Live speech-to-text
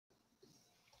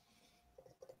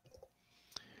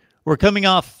We're coming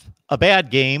off a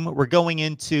bad game. We're going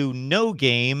into no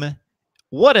game.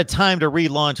 What a time to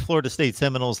relaunch Florida State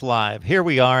Seminoles Live. Here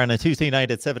we are on a Tuesday night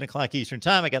at 7 o'clock Eastern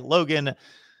Time. I got Logan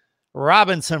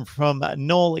Robinson from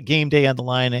Knoll Game Day on the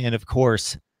line. And, of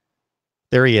course,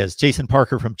 there he is, Jason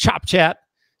Parker from Chop Chat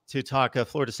to talk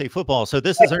Florida State football. So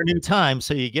this is our new time.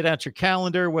 So you get out your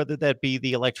calendar, whether that be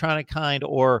the electronic kind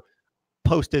or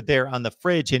posted there on the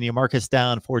fridge, and you mark us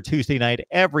down for Tuesday night,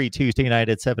 every Tuesday night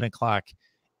at 7 o'clock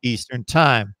Eastern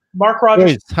Time. Mark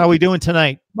Rogers. Hey, how are we doing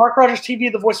tonight? Mark Rogers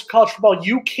TV, the voice of college football.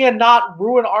 You cannot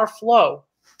ruin our flow,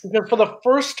 because for the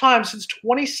first time since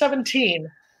 2017,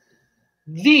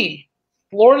 the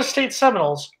Florida State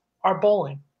Seminoles are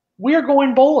bowling. We are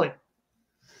going bowling.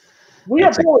 We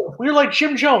are bowling. We're like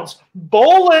Jim Jones.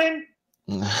 Bowling.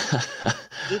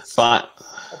 It's fun.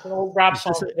 That's an old rap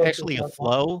song. Is this actually a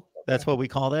flow? That's what we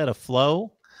call that, a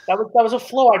flow? That was a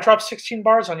flow. I dropped 16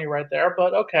 bars on you right there,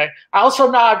 but okay. I've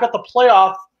got the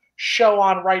playoff show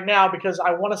on right now because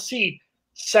I want to see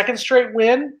second straight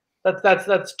win.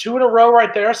 That's 2 in a row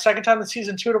right there. Second time this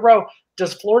season, 2 in a row.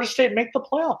 Does Florida State make the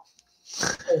playoff?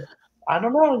 I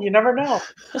don't know. You never know.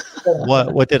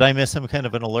 What did I miss? Some kind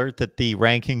of an alert that the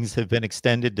rankings have been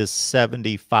extended to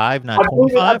 75, not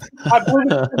 25? I believe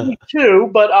it's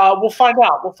 72, but we'll find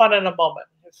out. We'll find out in a moment.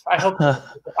 I hope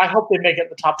they make it in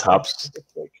the top this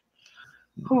week.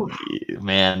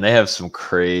 Man, they have some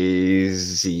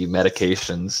crazy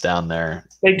medications down there.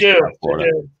 They do.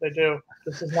 They do.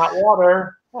 This is not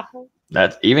water.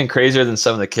 That's even crazier than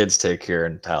some of the kids take here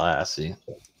in Tallahassee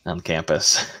on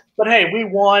campus. But hey, we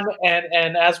won,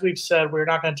 and as we've said, we're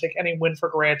not going to take any win for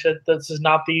granted. This is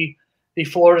not the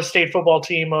Florida State football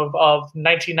team of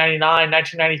 1999,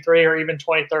 1993, or even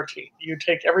 2013. You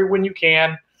take every win you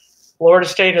can. Florida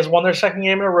State has won their second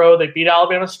game in a row. They beat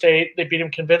Alabama State. They beat them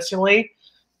convincingly.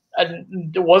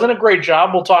 And it wasn't a great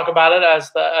job. We'll talk about it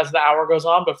as the hour goes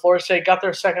on. But Florida State got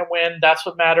their second win. That's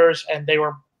what matters. And they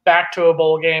were back to a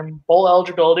bowl game, bowl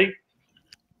eligibility.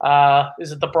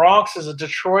 Is it the Bronx? Is it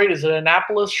Detroit? Is it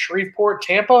Annapolis, Shreveport,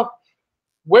 Tampa?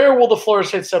 Where will the Florida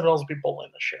State Seminoles be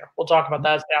bowling this year? We'll talk about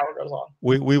that as the hour goes on.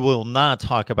 We will not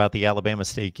talk about the Alabama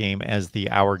State game as the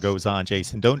hour goes on,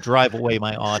 Jason. Don't drive away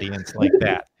my audience like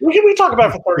that. We talk about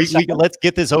it for 30 seconds. Let's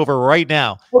get this over right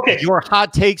now. Okay. Your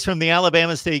hot takes from the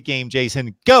Alabama State game,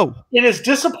 Jason. Go. It is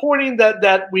disappointing that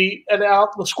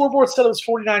the scoreboard said it was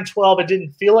 49-12. It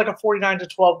didn't feel like a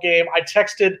 49-12 game. I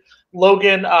texted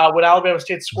Logan when Alabama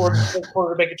State scored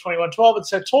to make it 21-12 and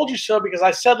said, "Told you so," because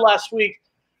I said last week,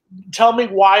 tell me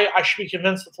why I should be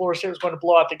convinced that Florida State was going to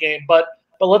blow out the game. But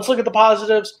let's look at the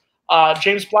positives.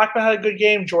 James Blackman had a good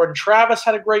game. Jordan Travis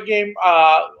had a great game.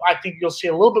 I think you'll see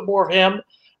a little bit more of him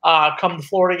come the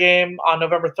Florida game on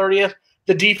November 30th.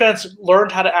 The defense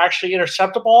learned how to actually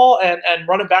intercept the ball and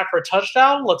run it back for a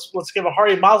touchdown. Let's give a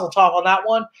hearty mazel tov on that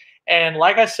one. And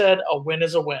like I said, a win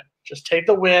is a win. Just take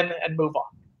the win and move on.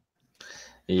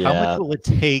 Yeah. How much will it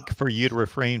take for you to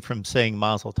refrain from saying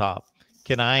mazel tov?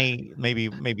 Can I maybe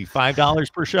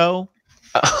 $5 per show?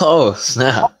 Oh,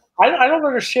 snap. I don't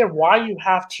understand why you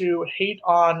have to hate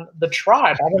on the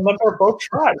tribe. I'm a member of both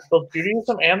tribes, both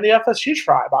Judaism and the FSU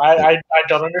tribe. I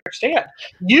don't understand.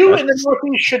 You in the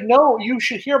Northeast should know. You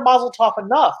should hear Mazel Tov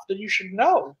enough that you should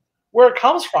know where it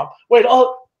comes from. Wait,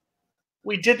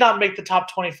 we did not make the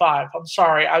top 25. I'm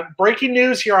sorry. Breaking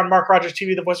news here on Mark Rogers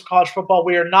TV, the voice of college football.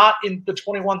 We are not in the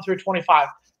 21 through 25.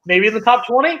 Maybe in the top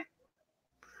 20?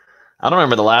 I don't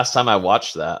remember the last time I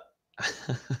watched that.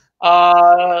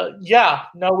 Yeah,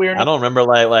 no, we're not. I don't remember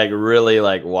really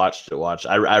watched it.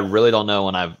 I really don't know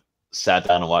when I've sat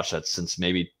down and watched that since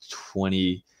maybe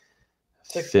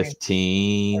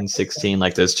 2015, 16,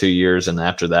 like those 2 years, and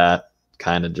after that,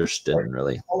 kind of just didn't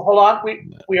really. Hold on,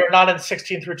 we are not in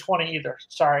 16 through 20 either.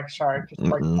 Sorry, just right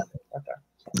there.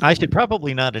 I should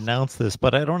probably not announce this,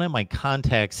 but I don't have my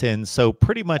contacts in, so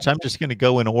pretty much I'm just going to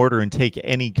go in order and take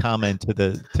any comment to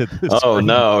the. Oh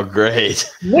no,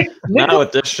 great! Not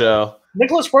with this show.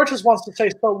 Nicholas Burtis wants to say,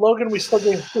 so Logan, we still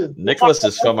getting food. Nicholas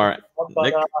is from our.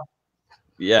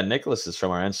 Nicholas is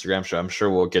from our Instagram show. I'm sure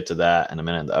we'll get to that in a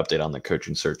minute. The update on the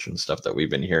coaching search and stuff that we've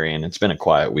been hearing. It's been a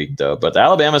quiet week though, but the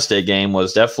Alabama State game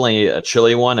was definitely a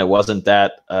chilly one. It wasn't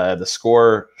that the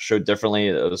score showed differently.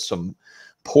 It was some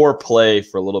poor play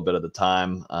for a little bit of the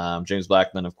time. James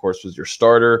Blackman, of course, was your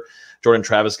starter. Jordan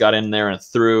Travis got in there and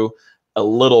threw a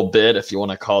little bit, if you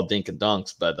want to call dink and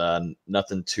dunks, but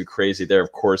nothing too crazy there.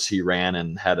 Of course, he ran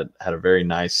and had a very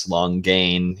nice long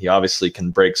gain. He obviously can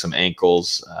break some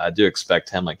ankles. I do expect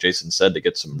him, like Jason said, to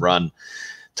get some run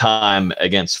time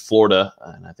against Florida,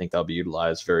 and I think that'll be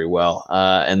utilized very well.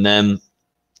 And then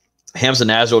Hamza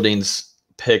Nasruddin's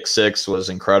pick six was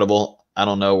incredible. I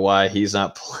don't know why he's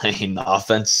not playing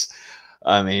offense.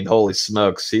 I mean, holy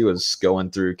smokes, he was going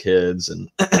through kids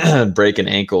and breaking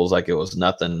ankles like it was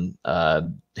nothing.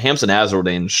 Hampson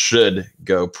Azardine should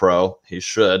go pro. He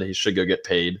should go get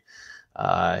paid.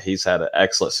 He's had an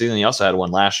excellent season. He also had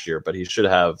one last year, but he should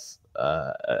have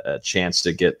a chance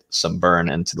to get some burn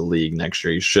into the league next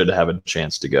year. He should have a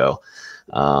chance to go.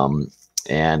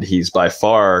 And he's by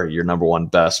far your number one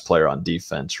best player on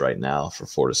defense right now for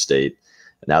Florida State.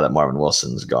 Now that Marvin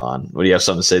Wilson's gone, what do you have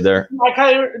something to say there?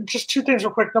 Just two things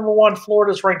real quick. Number one,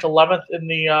 Florida's ranked 11th in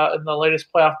the latest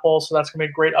playoff poll, so that's gonna be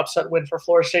a great upset win for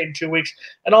Florida State in 2 weeks.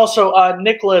 And also,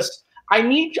 Nicholas, I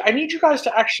need you guys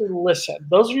to actually listen.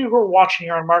 Those of you who are watching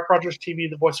here on Mark Rogers TV,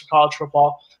 the voice of college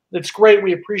football, it's great.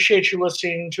 We appreciate you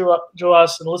listening to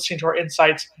us and listening to our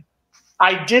insights.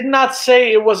 I did not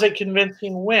say it was a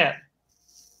convincing win.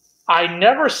 I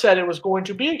never said it was going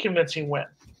to be a convincing win.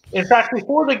 In fact,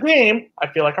 before the game, I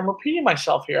feel like I'm repeating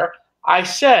myself here. I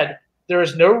said there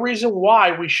is no reason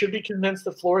why we should be convinced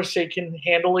that Florida State can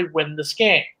handily win this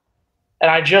game.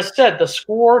 And I just said the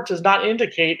score does not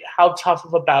indicate how tough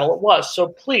of a battle it was. So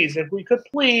please, if we could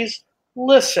please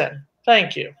listen.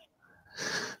 Thank you.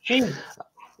 Jesus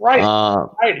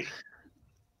Christ.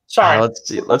 Sorry.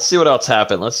 Let's see what else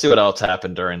happened. Let's see what else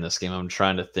happened during this game. I'm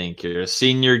trying to think here.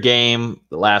 Senior game,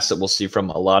 the last that we'll see from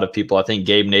a lot of people. I think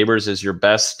Gabe Neighbors is your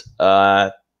best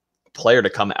player to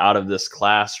come out of this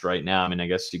class right now. I mean, I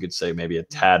guess you could say maybe a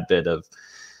tad bit of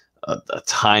a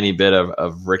tiny bit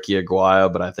of Ricky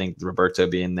Aguayo, but I think Roberto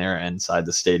being there inside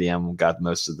the stadium got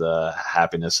most of the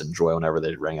happiness and joy whenever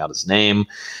they rang out his name,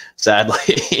 sadly.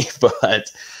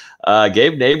 But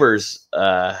Gabe Neighbors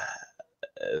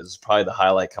is probably the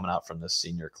highlight coming out from this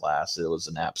senior class. It was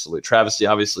an absolute travesty.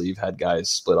 Obviously, you've had guys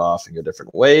split off and go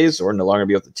different ways or no longer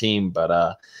be with the team,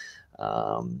 but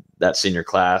that senior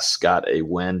class got a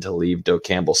win to leave Doak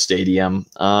Campbell Stadium.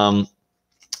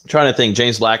 Trying to think,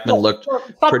 James Blackman looked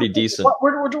pretty decent.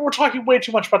 We're talking way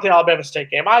too much about the Alabama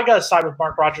State game. I got to side with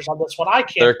Mark Rogers on this one. I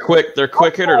can't. They're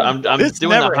quick hitter. I'm doing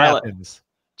the highlight. Happens.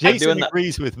 Jason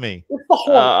agrees with me. It's the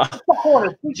Hornets. It's the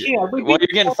Hornets. Well, you're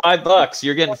getting $5.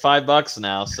 You're getting $5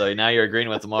 now, so now you're agreeing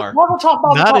with Mark.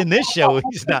 Not in this show.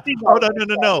 He's not. Oh,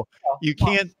 no. You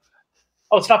can't.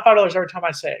 Oh, it's not $5 every time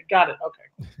I say it. Got it.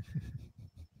 Okay.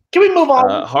 Can we move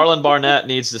on? Harlan Barnett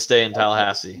needs to stay in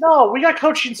Tallahassee. No, we got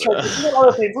coaching searches. We got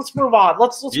other things. Let's move on.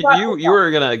 Let's you were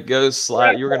gonna go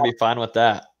slide. You were gonna be fine with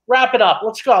that. Wrap it up.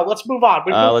 Let's go. Let's move on.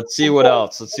 Let's see what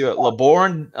else. Let's see what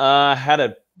LeBourne had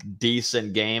a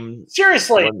decent game.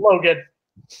 Seriously, Logan.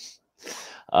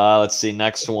 Let's see.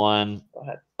 Next one. Go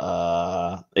ahead.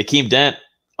 Akeem Dent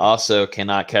also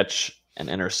cannot catch an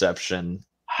interception.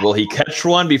 Will he catch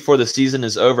one before the season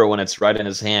is over when it's right in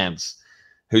his hands?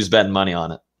 Who's betting money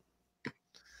on it?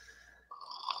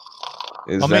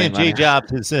 My man Jay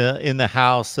Jobs is in the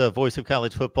house. Voice of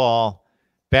college football,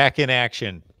 back in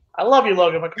action. I love you,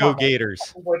 Logan. But go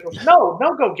Gators. No,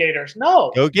 go Gators.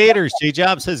 No. Go Gators. Jay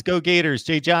Jobs says go Gators.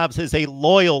 Jay Jobs is a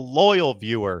loyal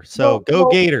viewer. So go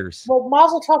Gators. Well,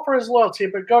 mazel tov for his loyalty,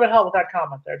 but go to hell with that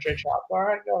comment there, Jay Jobs. All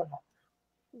right, go to hell.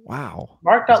 Wow.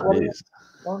 Mark,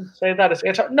 don't say that as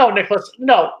anti. No, Nicholas.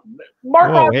 No.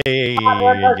 Mark. Whoa, hey.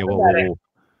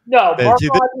 No, Mark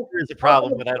there's a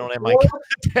problem, but I don't have my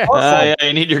contacts. Yeah,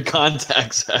 you need your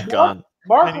contacts back on.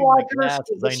 Mark Rogers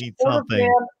is I need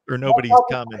something, or nobody's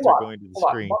comments are going to the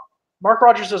screen. Mark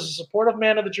Rogers is a supportive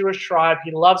man of the Jewish tribe.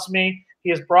 He loves me. He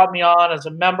has brought me on as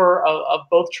a member of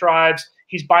both tribes.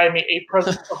 He's buying me 8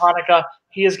 presents for Hanukkah.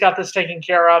 He has got this taken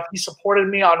care of. He supported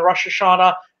me on Rosh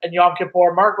Hashanah and Yom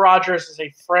Kippur. Mark Rogers is a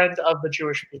friend of the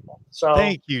Jewish people. So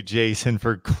thank you, Jason,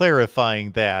 for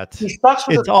clarifying that.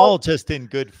 It's all just in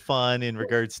good fun in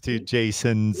regards to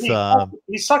Jason's.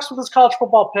 He sucks with his college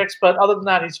football picks, but other than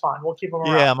that, he's fine. We'll keep him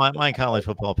around. Yeah, my college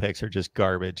football picks are just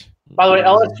garbage. By the way,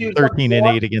 LSU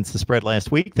 13-8 against the spread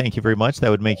last week. Thank you very much. That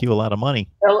would make you a lot of money.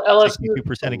 LSU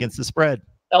 62% against the spread.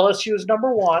 LSU is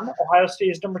number 1. Ohio State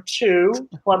is number 2.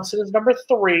 Clemson is number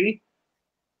 3.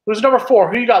 Who's number 4?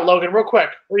 Who you got, Logan? Real quick.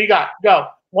 Who you got? Go.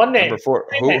 One name. Number 4.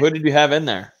 Who did you have in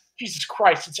there? Jesus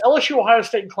Christ. It's LSU, Ohio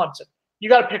State, and Clemson. You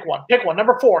got to pick one. Pick one.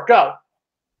 Number 4. Go.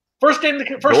 First name.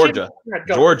 Georgia.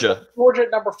 Georgia. Georgia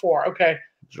at number 4. Okay.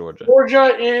 Georgia.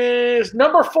 Georgia is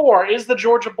number 4 is the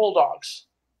Georgia Bulldogs.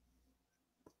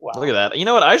 Wow. Look at that. You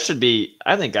know what? I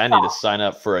think I need to sign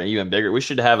up for an even bigger. We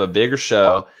should have a bigger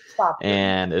show.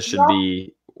 And it should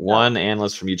be one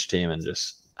analyst from each team, and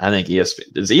just I think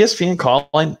ESPN is ESPN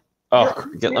calling. Oh,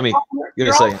 give me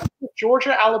a second.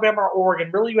 Georgia, Alabama, or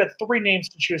Oregon. Really, you had 3 names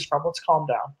to choose from. Let's calm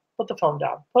down. Put the phone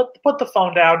down. Put the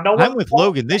phone down. No, I'm with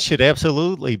Logan. This should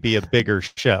absolutely be a bigger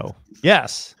show.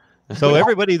 Yes. So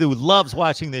everybody who loves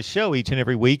watching this show each and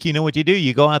every week, you know what you do?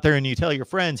 You go out there and you tell your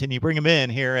friends and you bring them in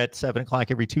here at 7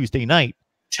 o'clock every Tuesday night.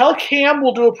 Tell Cam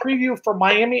we'll do a preview for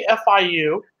Miami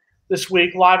FIU this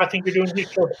week live. I think you're doing the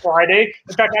show Friday.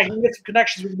 In fact, I can get some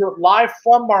connections. We can do it live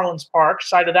from Marlins Park,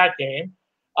 side of that game.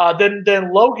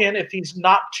 Then Logan, if he's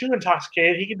not too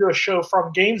intoxicated, he can do a show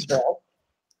from Gainesville.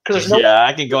 Yeah,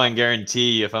 I can go and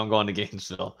guarantee if I'm going to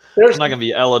Gainesville. I'm not going to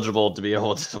be eligible to be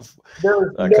able to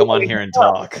come on here and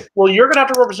talk. Well, you're going to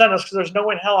have to represent us because there's no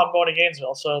way in hell I'm going to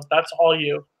Gainesville. So that's all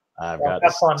you. I've got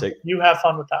have fun. You have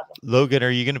fun with that one. Logan, are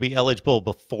you going to be eligible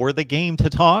before the game to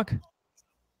talk?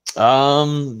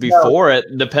 Before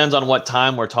it depends on what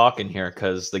time we're talking here,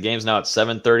 because the game's now at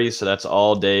 7:30, so that's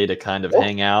all day to kind of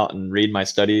hang out and read my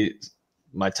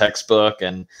textbook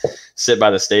and sit by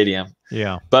the stadium.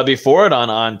 Yeah. But before it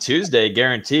on Tuesday,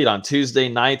 guaranteed on Tuesday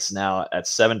nights now at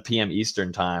 7 p.m.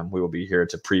 Eastern time, we will be here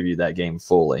to preview that game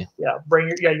fully. Yeah,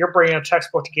 you're bringing a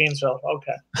textbook to Gainesville.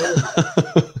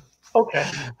 Okay. Okay.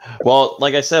 Well,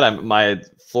 like I said, my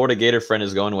Florida Gator friend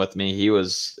is going with me.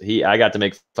 I got to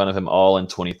make fun of him all in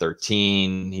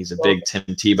 2013. He's a big Tim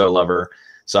Tebow lover.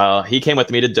 So he came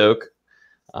with me to Doak.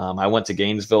 I went to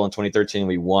Gainesville in 2013.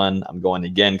 We won. I'm going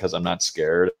again because I'm not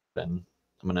scared, and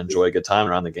I'm going to enjoy a good time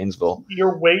around the Gainesville.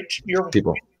 You're way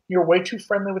too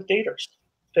friendly with Gators.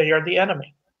 They are the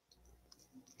enemy.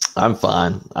 I'm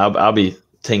fine. I'll be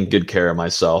taking good care of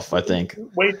myself, I think.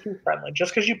 Way too friendly.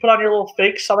 Just because you put on your little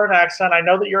fake Southern accent. I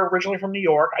know that you're originally from New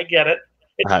York. I get it.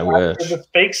 I wish. It's a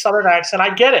fake Southern accent.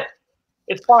 I get it.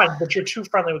 It's fine, but you're too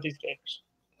friendly with these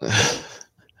Gators.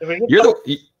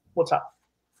 What's up?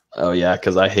 Oh, yeah,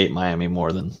 because I hate Miami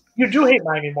more than you do hate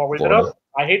Miami more.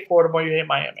 I hate Florida more. You hate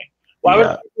Miami. Why would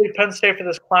you leave Penn State for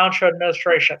this clown show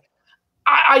administration?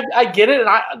 I get it,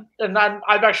 and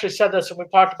I've actually said this, and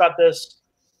we've talked about this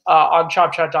on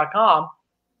ChopChat.com.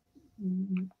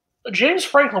 James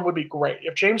Franklin would be great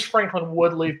if James Franklin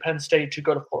would leave Penn State to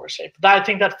go to Florida State. But I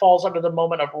think that falls under the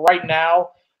moment of right now.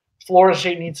 Florida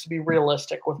State needs to be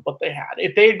realistic with what they had.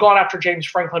 If they had gone after James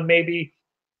Franklin maybe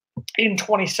in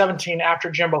 2017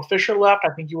 after Jimbo Fisher left, I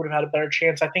think you would have had a better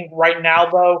chance. I think right now,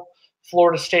 though,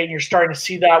 Florida State, and you're starting to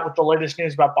see that with the latest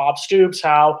news about Bob Stoops,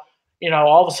 how,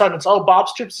 all of a sudden it's, Bob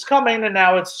Stoops is coming, and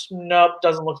now it's, nope,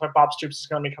 doesn't look like Bob Stoops is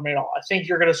going to be coming at all. I think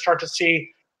you're going to start to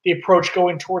see the approach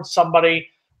going towards somebody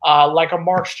like a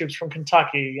Mark Stoops from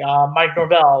Kentucky, Mike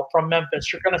Norvell from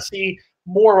Memphis. You're going to see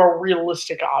more of a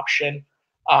realistic option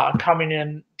coming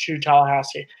in to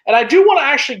Tallahassee. And I do want to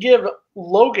actually give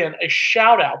Logan a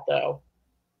shout out, though,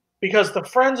 because the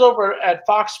friends over at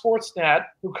Fox Sports Net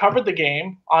who covered the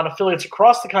game on affiliates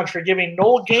across the country giving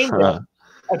Noel Game Day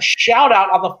a shout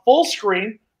out on the full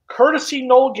screen, courtesy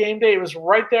Noel Game Day. It was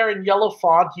right there in yellow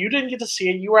font. You didn't get to see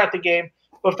it. You were at the game.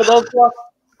 But for those of us,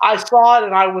 I saw it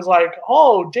and I was like,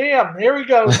 oh, damn, here we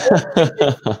go.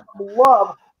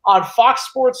 Love on Fox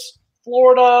Sports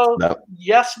Florida,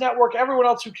 Yes Network, everyone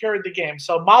else who carried the game.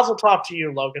 So mazel tov to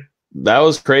you, Logan. That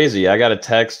was crazy. I got a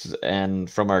text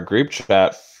from our group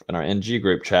chat, in our NG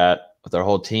group chat with our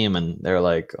whole team, and they're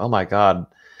like, oh my God.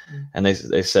 And they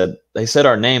said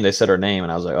our name. They said our name.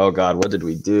 And I was like, oh God, what did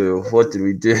we do? What did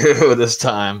we do this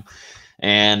time?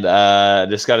 And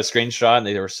just got a screenshot, and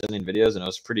they were sending videos, and it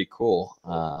was pretty cool.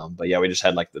 But yeah, we just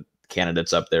had like the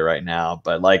candidates up there right now.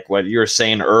 But like what you were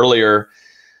saying earlier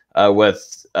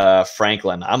with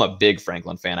Franklin, I'm a big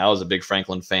Franklin fan. I was a big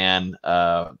Franklin fan.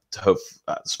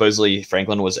 Supposedly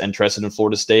Franklin was interested in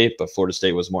Florida State, but Florida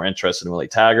State was more interested in Willie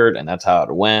Taggart, and that's how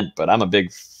it went. But I'm a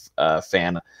big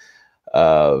fan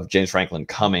of James Franklin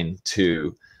coming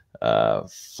to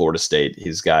Florida State.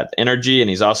 He's got energy, and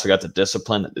he's also got the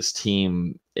discipline that this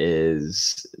team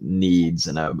needs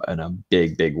in a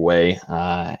big way.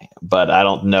 But I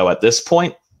don't know at this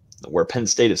point where Penn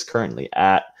State is currently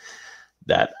at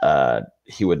that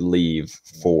he would leave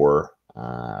for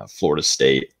Florida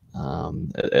State.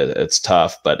 It's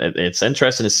tough, but it's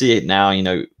interesting to see it now.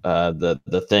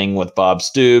 The thing with Bob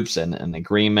Stoops and an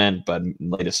agreement, but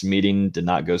latest meeting did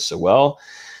not go so well.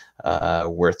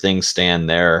 Where things stand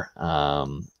there,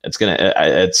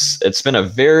 it's been a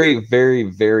very, very,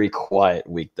 very quiet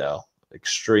week, though.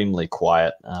 Extremely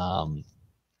quiet. I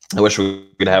wish we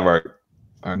could have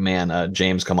our man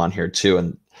James come on here too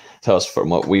and tell us from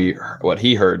what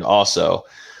he heard also.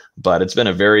 But it's been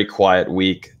a very quiet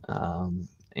week,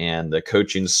 and the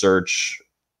coaching search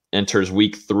enters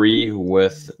week 3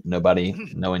 with nobody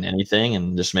knowing anything,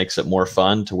 and just makes it more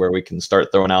fun to where we can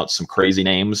start throwing out some crazy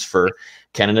names for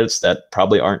candidates that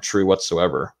probably aren't true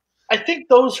whatsoever. I think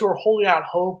those who are holding out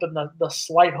hope, and the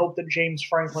slight hope that James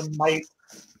Franklin might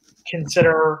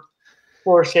consider,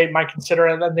 Florida State might consider,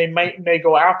 and then they may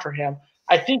go after him.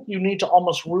 I think you need to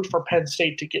almost root for Penn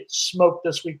State to get smoked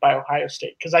this week by Ohio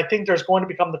State, because I think there's going to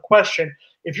become the question,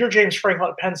 if you're James Franklin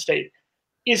at Penn State,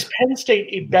 is Penn State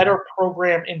a better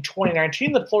program in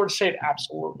 2019 than Florida State?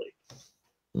 Absolutely.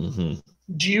 Mm-hmm.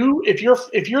 If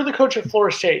you're the coach at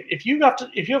Florida State, if you have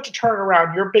to turn it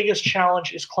around, your biggest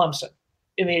challenge is Clemson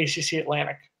in the ACC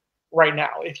Atlantic right now.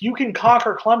 If you can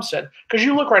conquer Clemson, because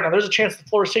you look right now, there's a chance that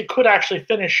Florida State could actually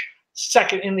finish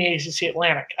second in the ACC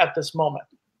Atlantic at this moment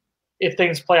if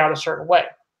things play out a certain way.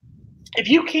 If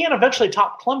you can eventually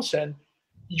top Clemson,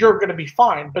 you're going to be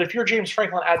fine. But if you're James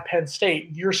Franklin at Penn State,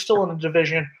 you're still in a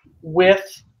division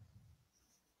with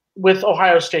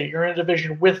Ohio State. You're in a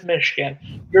division with Michigan.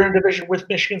 You're in a division with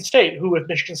Michigan State, who, if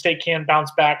Michigan State can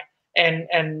bounce back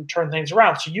and turn things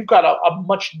around. So you've got a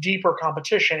much deeper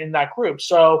competition in that group.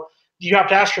 So you have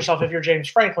to ask yourself, if you're James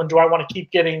Franklin, do I want to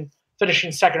keep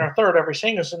finishing second or third every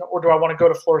season, or do I want to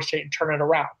go to Florida State and turn it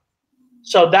around?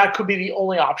 So that could be the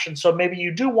only option. So maybe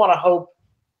you do want to hope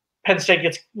Penn State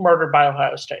gets murdered by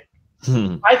Ohio State.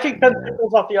 I think Penn State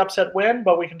pulls off the upset win,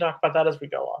 but we can talk about that as we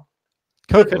go on.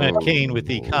 Coconut Cane with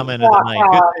the comment of the night.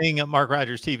 Good thing Mark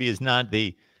Rogers TV is not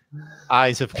the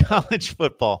eyes of college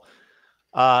football.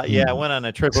 Yeah, I went on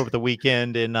a trip over the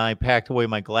weekend and I packed away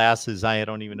my glasses. I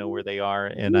don't even know where they are,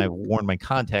 and I've worn my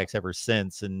contacts ever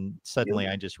since. And suddenly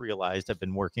I just realized I've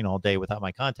been working all day without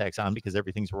my contacts on because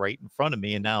everything's right in front of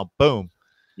me. And now, boom.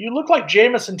 You look like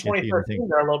Jameis in 2013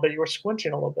 there a little bit. You were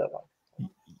squinching a little bit.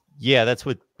 Yeah, that's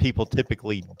what people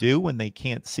typically do when they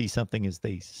can't see something, is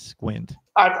they squint.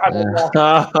 I've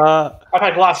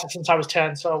had glasses since I was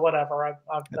 10, so whatever. I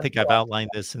think I've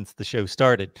outlined this since the show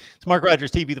started. It's Mark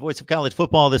Rogers TV, the voice of college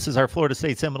football. This is our Florida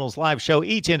State Seminoles live show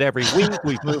each and every week.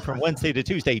 We've moved from Wednesday to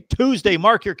Tuesday. Tuesday,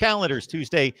 mark your calendars.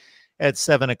 Tuesday at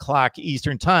 7 o'clock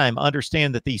Eastern time.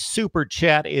 Understand that the super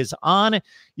chat is on.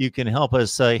 You can help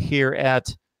us here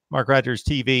at Mark Rogers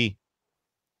TV.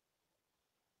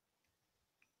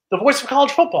 The voice of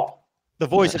college football. The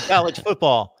voice of college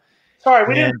football. Sorry,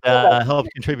 we didn't help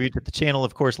contribute to the channel.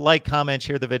 Of course, like, comment,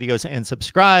 share the videos, and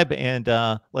subscribe. And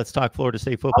let's talk Florida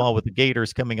State football with the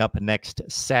Gators coming up next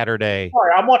Saturday.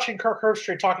 Sorry, I'm watching Kirk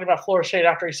Herbstreit talking about Florida State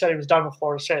after he said he was done with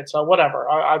Florida State. So whatever.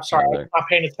 I'm sorry. I'm not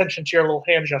paying attention to your little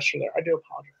hand gesture there. I do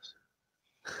apologize.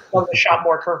 I was a shot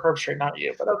more Kirk Herbstreit, not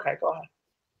you. But okay, go ahead.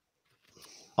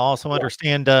 Also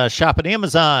understand shop at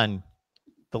Amazon.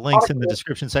 The link's in the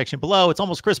description section below. It's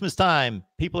almost Christmas time.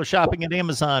 People are shopping at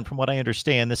Amazon, from what I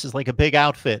understand. This is like a big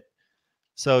outfit.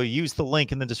 So use the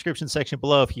link in the description section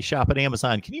below if you shop at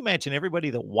Amazon. Can you imagine everybody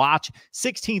that watch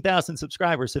 16,000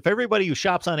 subscribers? If everybody who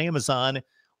shops on Amazon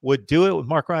would do it with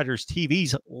Mark Rogers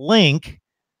TV's link,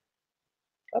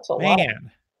 that's a lot.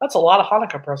 That's a lot of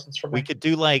Hanukkah presents for me. We could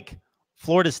do like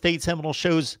Florida State Seminole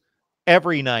shows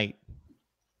every night.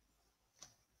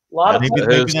 Maybe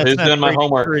that's doing my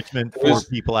homework? Encouragement for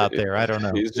people out there. I don't know.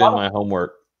 Who's doing my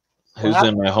homework? Who's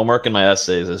doing my homework and my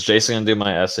essays? Is Jason going to do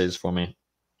my essays for me?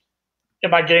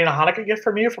 Am I getting a Hanukkah gift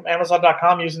from you from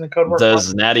Amazon.com using the code word?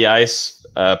 Does Natty Ice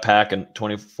pack and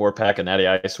 24-pack of Natty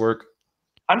Ice work?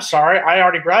 I'm sorry. I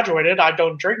already graduated. I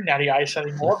don't drink Natty Ice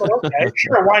anymore, but okay.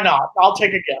 Sure, why not? I'll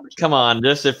take a gift. Come on.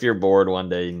 Just if you're bored one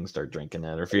day, you can start drinking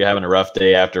that. Or if you're having a rough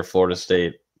day after Florida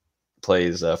State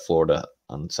plays Florida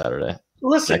on Saturday.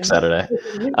 Listen, next Saturday.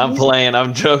 I'm playing.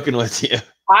 I'm joking with you.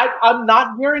 I'm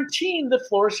not guaranteeing that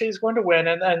Florida State is going to win.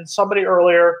 And somebody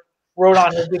earlier wrote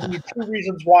on here giving you 2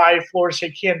 reasons why Florida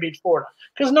State can beat Florida.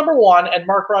 Because number one, and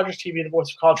Mark Rogers TV, the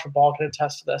voice of college football, can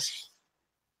attest to this,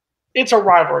 it's a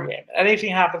rivalry game.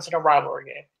 Anything happens in a rivalry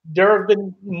game. There have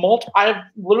been I've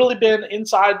literally been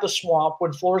inside the swamp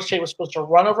when Florida State was supposed to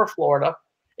run over Florida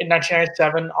in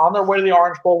 1997 on their way to the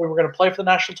Orange Bowl. We were going to play for the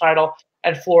national title,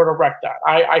 and Florida wrecked that.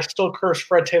 I still curse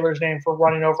Fred Taylor's name for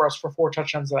running over us for 4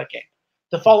 touchdowns in that game.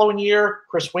 The following year,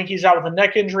 Chris Winky's out with a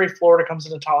neck injury. Florida comes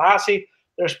into Tallahassee.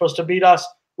 They're supposed to beat us.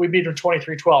 We beat them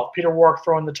 23-12. Peter Warrick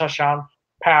throwing the touchdown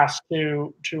pass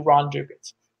to Ron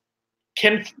Dugans.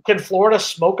 Can Florida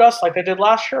smoke us like they did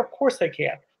last year? Of course they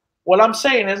can. What I'm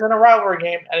saying is, in a rivalry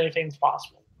game, anything's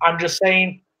possible. I'm just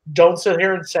saying, don't sit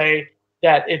here and say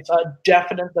that it's a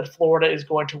definite that Florida is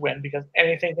going to win, because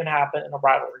anything can happen in a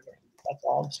rivalry game. That's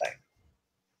all I'm saying.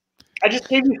 I just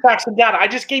gave you facts and data. I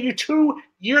just gave you 2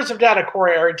 years of data,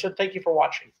 Corey Arrington. Thank you for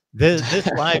watching. This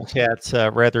live chat's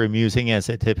rather amusing, as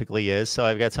it typically is. So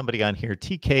I've got somebody on here,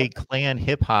 TK Clan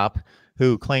Hip Hop,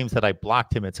 who claims that I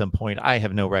blocked him at some point. I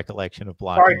have no recollection of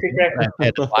blocking. Sorry, TK. I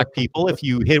had to block people. If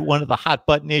you hit one of the hot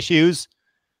button issues,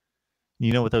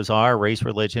 You know what those are? Race,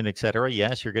 religion, etc.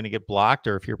 Yes, you're going to get blocked,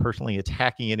 or if you're personally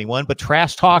attacking anyone. But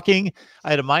trash talking. I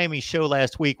had a Miami show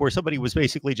last week where somebody was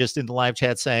basically just in the live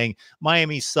chat saying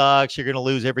Miami sucks. You're going to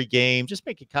lose every game. Just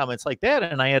making comments like that.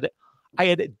 And I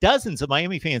had dozens of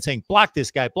Miami fans saying, block this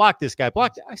guy, block this guy,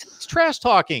 block. I said, it's trash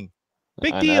talking.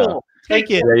 Big deal. Take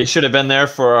it. Yeah, you should have been there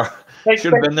for the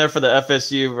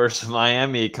FSU versus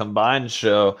Miami combined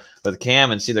show with Cam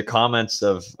and see the comments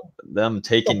of them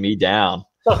taking me down.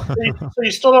 So you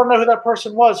still don't know who that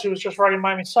person was who was just writing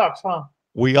Miami sucks, huh?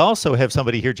 We also have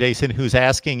somebody here, Jason, who's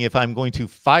asking if I'm going to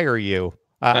fire you.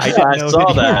 I didn't know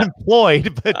saw that you were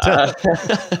employed, but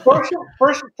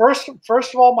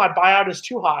first of all, my buyout is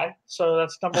too high, so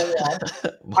that's number one.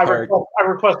 I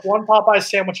request one Popeye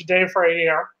sandwich a day for a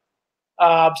year,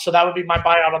 so that would be my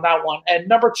buyout on that one. And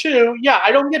number two, yeah,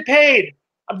 I don't get paid.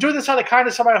 I'm doing this out of the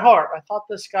kindness of my heart. I thought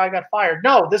this guy got fired.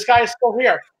 No, this guy is still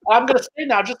here. I'm going to stay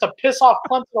now just to piss off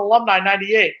Clemson alumni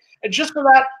 98. And just for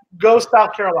that, go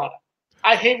South Carolina.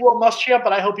 I hate Will Muschamp,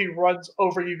 but I hope he runs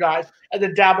over you guys. And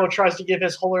then Dabo tries to give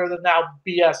his holier-than-thou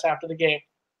BS after the game.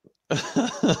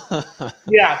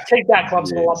 Yeah, take that,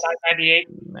 Clemson alumni 98.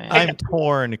 I'm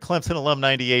torn. Clemson alum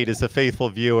 98 is a faithful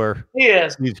viewer. He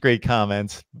is. These great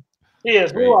comments. He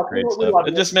is. Great stuff.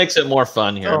 It just makes it more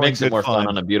fun here. It makes it more fun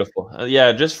on a beautiful,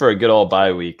 just for a good old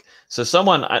bye week. So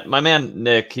my man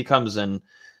Nick, he comes in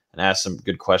and asks some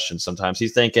good questions sometimes.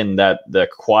 He's thinking that the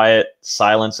quiet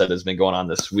silence that has been going on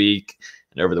this week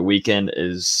and over the weekend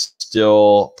is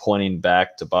still pointing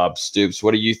back to Bob Stoops.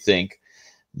 What do you think,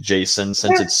 Jason,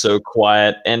 since it's so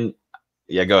quiet? And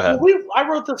yeah, go ahead. I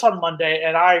wrote this on Monday,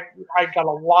 and I got a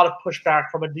lot of pushback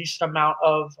from a decent amount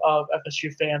of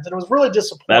FSU fans, and it was really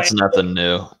disappointing. That's nothing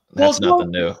new. Nothing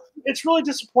new. It's really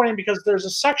disappointing because there's a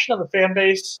section of the fan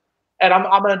base, and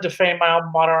I'm going to defame my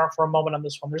alma mater for a moment on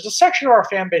this one. There's a section of our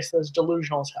fan base that is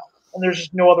delusional as hell, and there's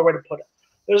just no other way to put it.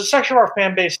 There's a section of our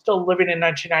fan base still living in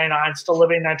 1999, still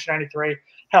living in 1993,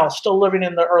 hell, still living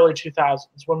in the early 2000s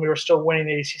when we were still winning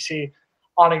the ACC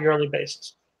on a yearly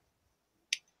basis.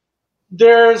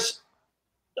 There's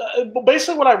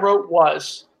basically what I wrote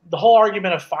was the whole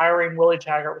argument of firing Willie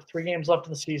Taggart with 3 games left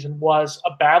in the season was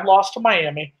a bad loss to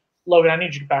Miami. Logan, I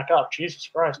need you to back up. Jesus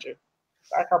Christ, dude.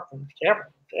 Back up from the camera.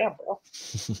 Damn, bro.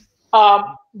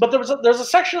 But there's a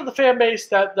section of the fan base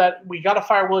that we got to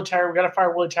fire Willie Taggart. We got to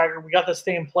fire Willie Taggart. We got this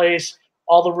thing in place.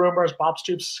 All the rumors, Bob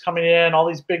Stoops is coming in. All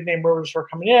these big name rumors are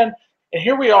coming in. And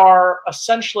here we are.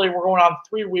 Essentially, we're going on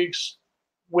 3 weeks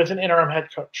with an interim head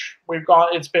coach.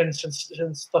 It's been since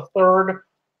the 3rd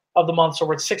of the month, so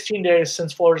we're at 16 days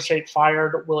since Florida State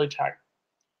fired Willie Taggart.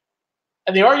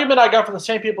 And the argument I got from the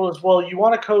same people is, well, you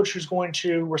want a coach who's going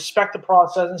to respect the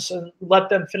process and let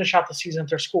them finish out the season at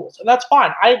their schools. And that's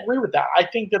fine. I agree with that. I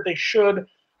think that they should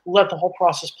let the whole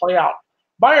process play out.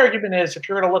 My argument is if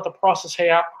you're going to let the process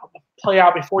play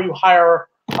out before you hire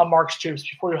a Mark Stoops,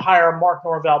 before you hire a Mike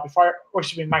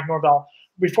Norvell,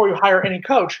 before you hire any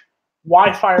coach,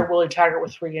 why fire Willie Taggart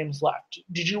with 3 games left?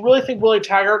 Did you really think Willie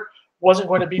Taggart wasn't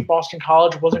going to beat Boston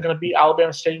College, wasn't going to beat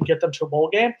Alabama State and get them to a bowl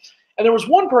game? And there was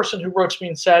one person who wrote to me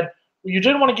and said, well, you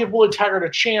didn't want to give Willie Taggart a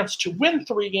chance to win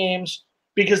 3 games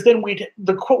because then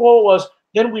the quote was,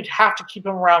 then we'd have to keep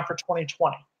him around for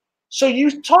 2020. So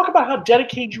you talk about how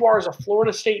dedicated you are as a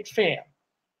Florida State fan,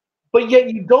 but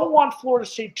yet you don't want Florida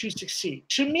State to succeed.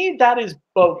 To me, that is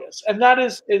bogus. And that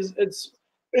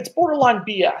it's borderline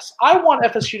BS. I want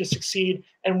FSU to succeed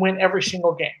and win every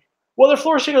single game. Whether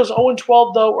Florida State goes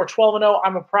 0-12 though or 12-0,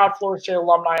 I'm a proud Florida State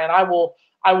alumni, and I will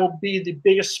be the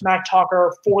biggest smack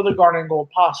talker for the Garnet and Gold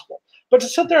possible. But to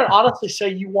sit there and honestly say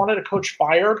you wanted a coach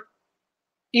fired,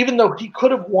 even though he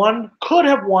could have won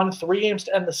 3 games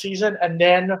to end the season, and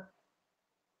then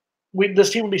this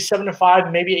team would be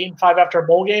 7-5, maybe 8-5 after a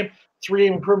bowl game,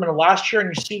 3-game improvement of last year,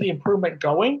 and you see the improvement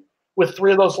going, with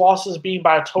 3 of those losses being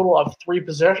by a total of 3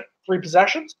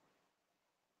 possessions,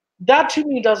 that to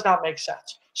me does not make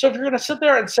sense. So if you're going to sit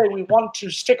there and say we want to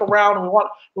stick around and we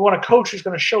want a coach who's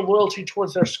going to show loyalty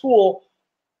towards their school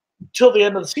till the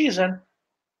end of the season,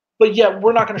 but yet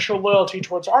we're not going to show loyalty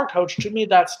towards our coach, to me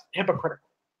that's hypocritical.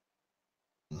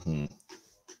 Mm-hmm.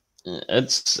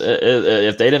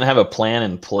 If they didn't have a plan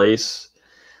in place,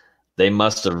 they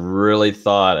must have really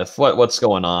thought of what's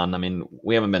going on. I mean,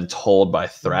 we haven't been told by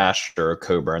Thrasher or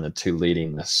Coburn, the 2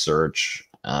 leading the search,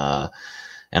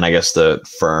 and I guess the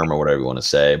firm or whatever you want to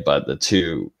say, but the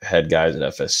 2 head guys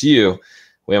at FSU,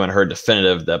 we haven't heard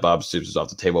definitive that Bob Stoops is off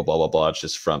the table, blah, blah, blah. It's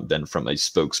just been from a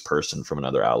spokesperson from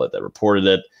another outlet that reported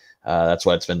it. That's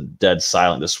why it's been dead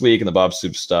silent this week, and the Bob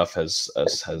Stoops stuff has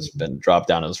been dropped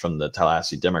down. It was from the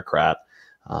Tallahassee Democrat.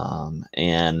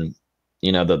 And,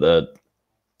 the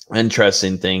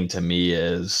interesting thing to me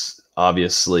is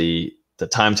obviously the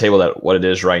timetable that what it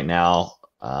is right now.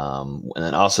 And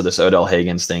then also this Odell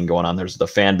Haggins thing going on. There's the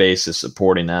fan base is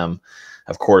supporting them.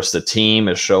 Of course, the team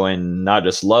is showing not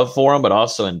just love for him, but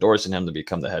also endorsing him to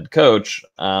become the head coach.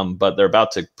 But they're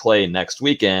about to play next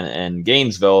weekend in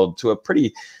Gainesville to a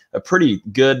pretty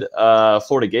good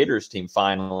Florida Gators team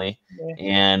finally. Yeah.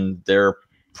 And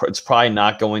it's probably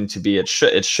not going to be, it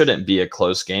shouldn't be a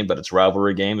close game, but it's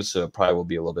rivalry games, so it probably will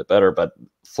be a little bit better. But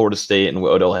Florida State and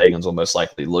Odell Haggins will most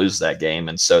likely lose that game.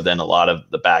 And so then a lot of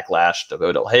the backlash of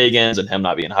Odell Haggins and him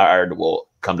not being hired will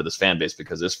come to this fan base,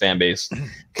 because this fan base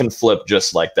can flip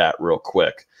just like that real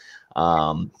quick.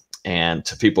 And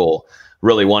to people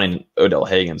really wanting Odell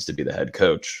Haggins to be the head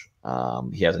coach,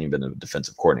 he hasn't even been a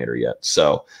defensive coordinator yet.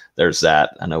 So there's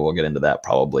that. I know we'll get into that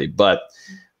probably, but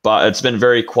it's been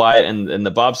very quiet. And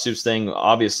the Bob Stoops thing,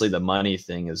 obviously the money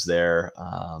thing is there.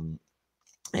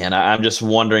 And I'm just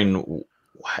wondering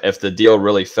if the deal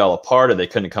really fell apart or they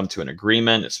couldn't come to an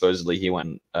agreement. Supposedly he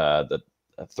went, the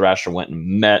Thrasher went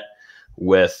and met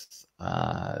with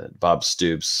Bob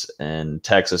Stoops in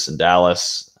Texas and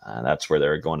Dallas. That's where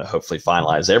they're going to hopefully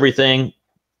finalize everything.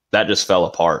 That just fell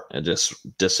apart. It just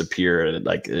disappeared.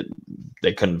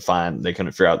 They couldn't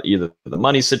figure out either the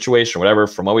money situation or whatever.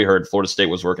 From what we heard, Florida State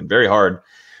was working very hard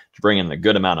to bring in a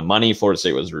good amount of money. Florida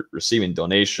State was receiving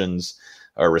donations,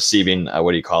 or receiving,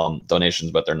 what do you call them?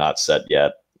 Donations, but they're not set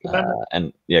yet.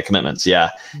 Commitments. Yeah.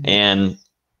 Mm-hmm. And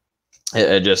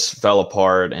it just fell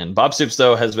apart. And Bob Stoops,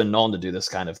 though, has been known to do this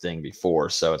kind of thing before.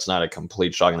 So it's not a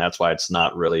complete shock. And that's why it's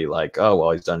not really like, oh,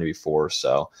 well, he's done it before.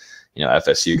 So,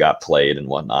 FSU got played and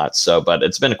whatnot. So, but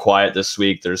it's been quiet this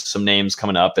week. There's some names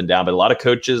coming up and down, but a lot of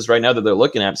coaches right now that they're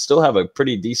looking at still have a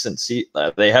pretty decent seat.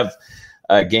 They have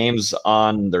games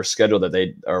on their schedule that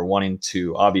they are wanting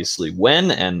to obviously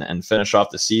win and finish off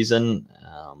the season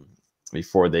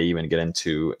before they even get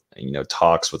into,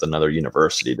 talks with another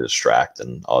university to distract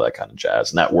and all that kind of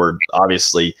jazz. And that word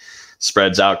obviously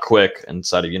spreads out quick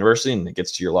inside of university, and it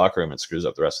gets to your locker room and screws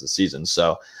up the rest of the season.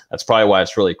 So that's probably why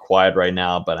it's really quiet right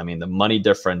now. But I mean, the money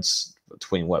difference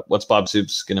between what's Bob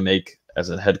Stoops going to make as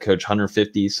a head coach,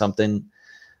 150 something,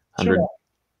 100.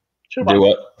 Too much. Do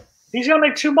what? He's going to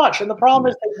make too much. And the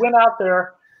problem is they went out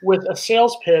there with a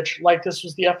sales pitch like this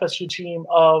was the FSU team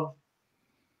of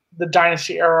the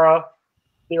dynasty era,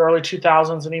 the early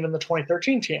 2000s, and even the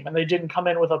 2013 team. And they didn't come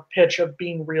in with a pitch of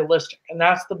being realistic. And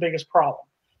that's the biggest problem.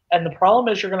 And the problem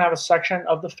is you're going to have a section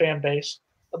of the fan base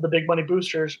of the big money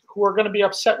boosters who are going to be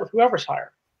upset with whoever's hired.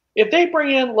 If they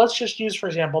bring in, let's just use, for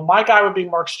example, my guy would be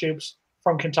Mark Stoops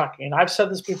from Kentucky. And I've said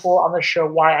this before on this show,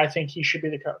 why I think he should be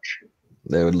the coach.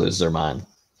 They would lose their mind.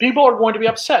 People are going to be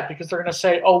upset because they're going to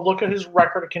say, oh, look at his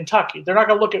record at Kentucky. They're not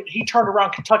going to look at, he turned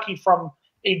around Kentucky from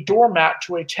a doormat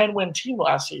to a 10-win team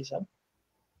last season,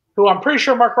 who I'm pretty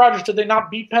sure Mark Rogers, did they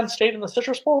not beat Penn State in the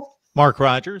Citrus Bowl? Mark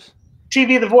Rogers?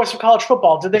 TV, the voice of college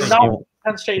football. Did they not beat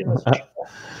Penn State in the Citrus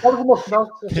Bowl? That was the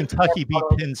most Kentucky beat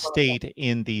Penn State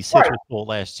in the Citrus Bowl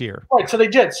last year. Right, so they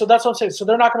did. So that's what I'm saying. So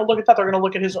they're not going to look at that. They're going to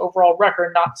look at his overall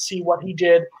record, not see what he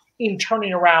did in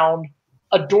turning around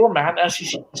a doormat, an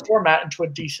SEC doormat, into a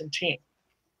decent team.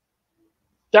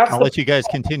 I'll let you guys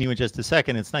continue in just a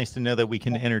second. It's nice to know that we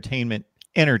can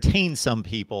entertain some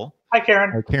people. Hi,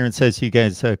 Karen. Karen says you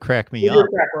guys crack me up.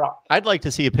 I'd like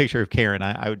to see a picture of Karen.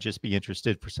 I would just be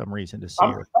interested for some reason to see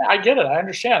her. I get it. I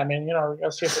understand. I mean, you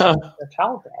gotta see if they're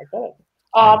talented. I get it.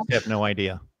 I have no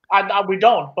idea. We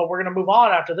don't, but we're going to move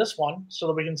on after this one so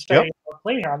that we can stay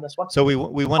clean here on this one. So we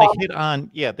want to hit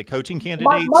on, the coaching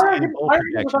candidates.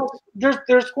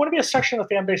 There's going to be a section of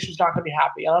the fan base who's not going to be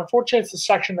happy. And unfortunately, it's the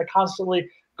section that constantly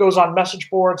goes on message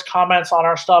boards, comments on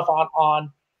our stuff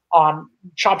on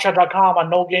ChopChat.com, on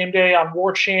No Game Day, on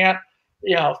War Chant,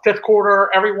 fifth quarter,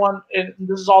 everyone. And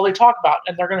this is all they talk about.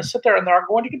 And they're going to sit there and they're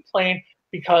going to complain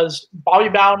because Bobby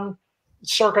Bowden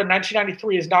circa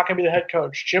 1993 is not going to be the head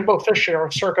coach. Jimbo Fisher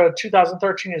circa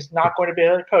 2013 is not going to be the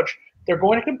head coach. They're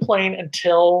going to complain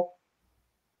until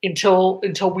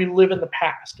we live in the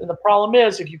past. And the problem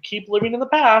is, if you keep living in the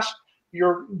past,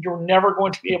 you're never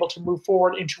going to be able to move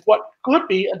forward into what could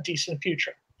be a decent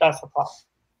future. That's the problem.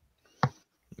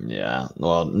 Yeah.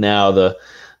 Well, now the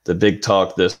big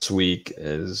talk this week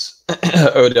is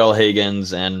Odell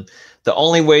Haggins, and the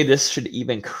only way this should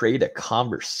even create a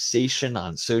conversation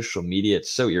on social media,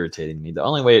 it's so irritating to me. The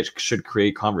only way it should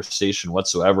create conversation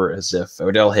whatsoever is if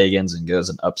Odell Haggins goes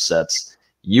and upsets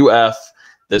UF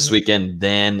this weekend.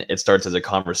 Then it starts as a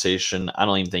conversation. I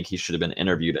don't even think he should have been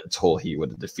interviewed until he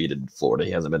would have defeated Florida.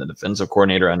 He hasn't been a defensive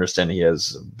coordinator. I understand he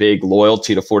has big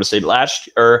loyalty to Florida State. Last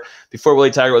year, before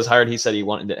Willie Taggart was hired, he said he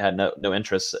had no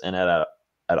interest in at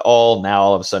at all. Now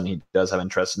all of a sudden he does have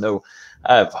interest. No,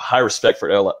 I have high respect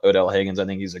for Odell Higgins. I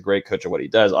think he's a great coach at what he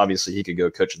does. Obviously, he could go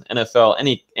coach in the NFL.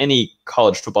 Any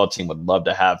college football team would love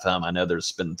to have him. I know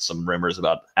there's been some rumors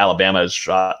about Alabama has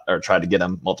tried to get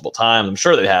him multiple times. I'm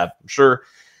sure they have. I'm sure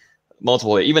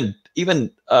multiple. Even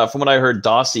from what I heard,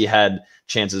 Dossie had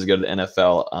chances to go to the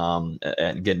NFL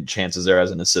and get chances there as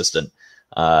an assistant.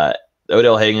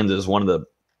 Odell Higgins is one of the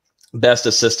best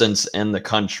assistants in the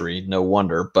country, no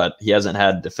wonder, but he hasn't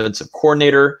had defensive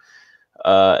coordinator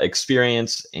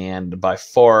experience, and by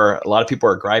far a lot of people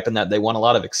are griping that they want a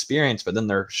lot of experience, but then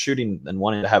they're shooting and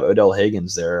wanting to have Odell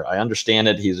Higgins there. I understand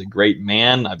it. He's a great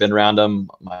man. I've been around him.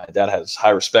 My dad has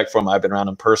high respect for him. I've been around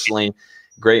him personally.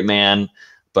 Great man.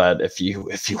 But if you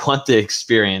want the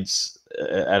experience,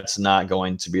 that's not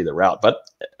going to be the route. But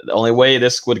the only way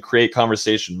this would create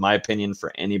conversation, in my opinion,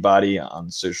 for anybody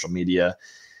on social media,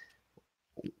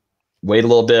 wait a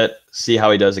little bit, see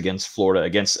how he does against Florida,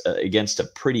 against a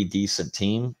pretty decent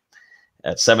team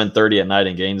at 7:30 at night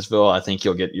in Gainesville. I think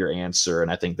you'll get your answer,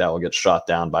 and I think that will get shot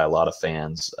down by a lot of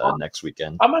fans next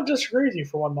weekend. I'm going to disagree with you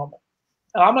for one moment,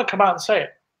 and I'm going to come out and say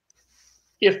it.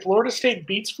 If Florida State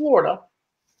beats Florida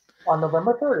on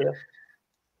November 30th,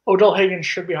 Odell Higgins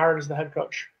should be hired as the head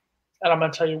coach, and I'm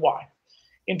going to tell you why.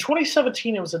 In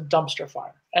 2017, it was a dumpster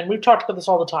fire, and we've talked about this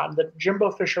all the time, that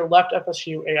Jimbo Fisher left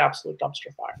FSU an absolute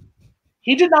dumpster fire.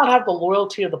 He did not have the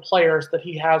loyalty of the players that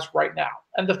he has right now.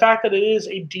 And the fact that it is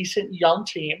a decent young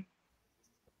team,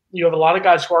 you have a lot of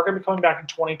guys who are going to be coming back in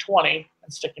 2020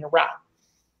 and sticking around.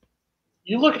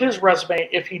 You look at his resume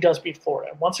if he does beat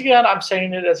Florida. Once again, I'm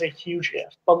saying it as a huge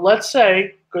if. But let's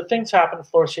say good things happen if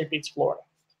Florida State beats Florida.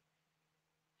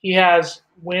 He has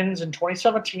wins in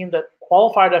 2017 that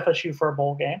qualified FSU for a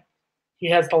bowl game. He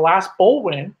has the last bowl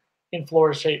win in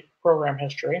Florida State program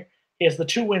history. He has the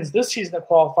 2 wins this season that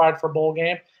qualified for a bowl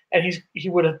game, and he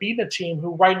would have beaten a team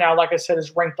who right now, like I said,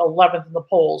 is ranked 11th in the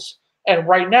polls, and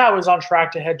right now is on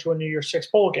track to head to a New Year's Six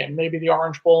bowl game, maybe the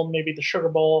Orange Bowl, maybe the Sugar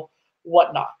Bowl,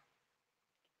 whatnot.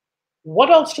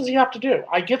 What else does he have to do?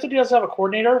 I get that he doesn't have a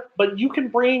coordinator, but you can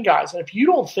bring in guys, and if you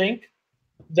don't think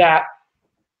that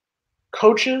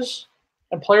coaches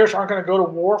and players aren't going to go to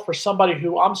war for somebody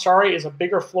who, I'm sorry, is a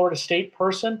bigger Florida State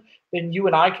person than you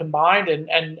and I combined,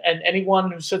 and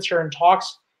anyone who sits here and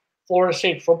talks Florida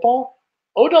State football,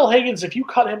 Odell Higgins, if you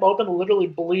cut him open, literally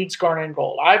bleeds garnet and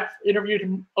gold. I've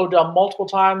interviewed Odell multiple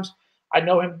times. I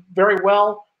know him very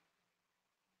well.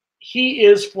 He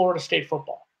is Florida State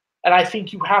football. And I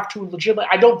think you have to legitimately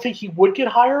 – I don't think he would get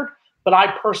hired, but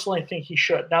I personally think he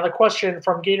should. Now, the question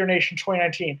from Gator Nation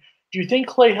 2019, do you think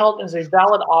Clay Helton is a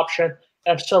valid option?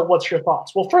 And if so, what's your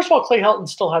thoughts? Well, first of all, Clay Helton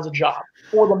still has a job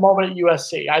for the moment at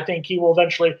USC. I think he will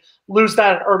eventually lose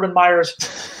that, and Urban Meyer's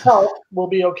health will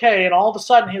be okay. And all of a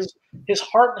sudden, his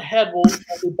heart and head will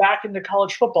be back into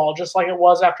college football, just like it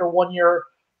was after 1 year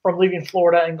from leaving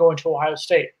Florida and going to Ohio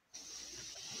State.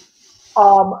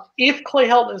 If Clay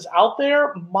Helton is out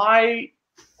there,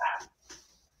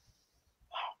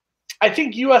 I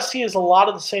think USC is a lot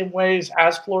of the same ways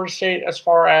as Florida State as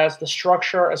far as the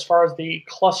structure, as far as the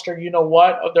cluster,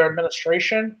 of their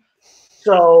administration.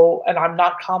 So, and I'm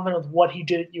not confident with what he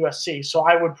did at USC. So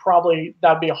I would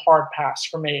that would be a hard pass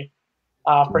for me,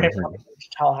 for him coming to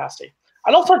Tallahassee.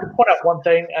 I'd also like to point out one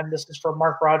thing, and this is for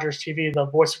MarkRogersTV, the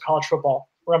voice of college football.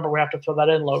 Remember, we have to throw that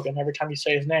in, Logan, every time you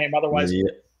say his name. Otherwise he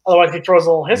throws a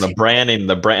little history. The branding,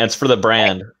 it's for the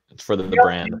brand. It's for the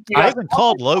brand. I haven't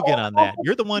called Logan on that.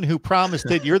 You're the one who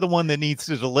promised it. You're the one that needs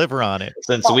to deliver on it.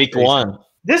 Since week 1.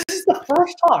 This is the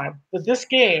first time that this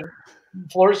game,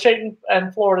 Florida State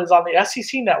and Florida, is on the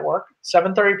SEC network,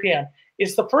 7:30 p.m.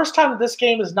 It's the first time that this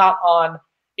game is not on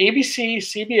ABC,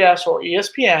 CBS, or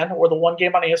ESPN, or the one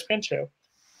game on ESPN2,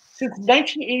 since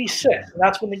 1986. And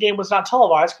that's when the game was not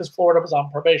televised because Florida was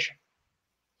on probation.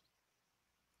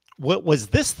 What was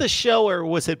this, the show, or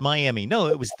was it Miami? No,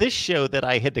 it was this show that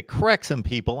I had to correct some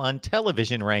people on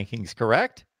television rankings,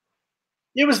 correct?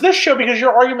 It was this show because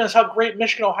your argument is how great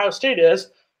Michigan Ohio State is,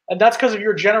 and that's because of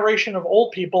your generation of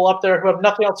old people up there who have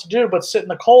nothing else to do but sit in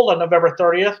the cold on November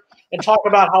 30th and talk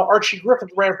about how Archie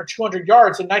Griffith ran for 200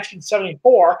 yards in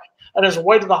 1974 on his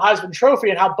way to the Heisman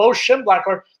Trophy, and how Bo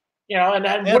Schembechler,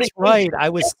 and that's right. I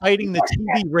was citing the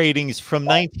TV ratings from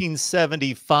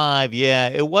 1975. Yeah,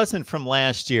 it wasn't from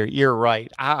last year. You're right.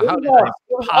 How did I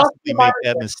possibly make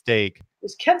that mistake?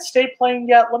 Is Kent State playing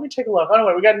yet? Let me take a look.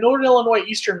 Anyway, we got Northern Illinois,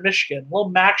 Eastern Michigan. A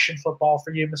little Maction football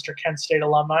for you, Mr. Kent State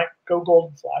alumni. Go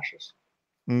Golden Flashes.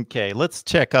 Okay, let's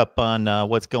check up on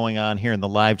what's going on here in the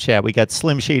live chat. We got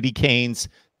Slim Shady Canes.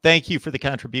 Thank you for the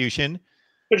contribution.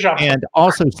 Good job. And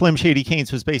also, Slim Shady Canes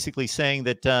was basically saying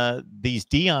that these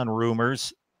Dion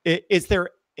rumors, is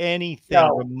there anything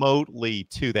remotely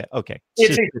to that. Okay.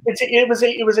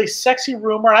 It was a sexy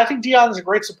rumor. I think Dion is a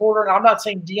great supporter, and I'm not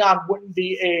saying Dion wouldn't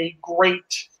be a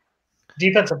great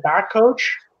defensive back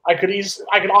coach. I could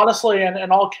honestly,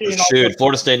 and all kidding. Shoot,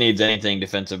 Florida State needs anything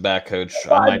defensive back coach.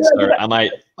 I might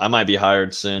start. I might be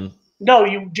hired soon. No,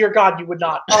 dear God, you would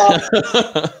not.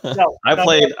 No,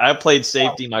 I played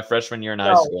safety my freshman year in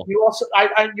high school. You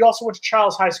also went to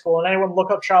Charles High School, and anyone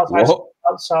look up Charles High School.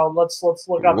 So let's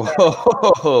look up.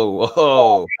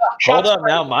 Whoa! Hold up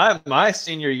now. My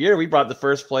senior year, we brought the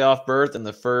first playoff berth in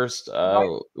the first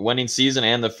winning season,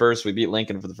 and we beat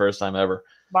Lincoln for the first time ever.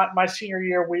 My senior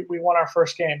year, we won our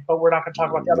first game, but we're not going to talk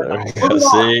about the other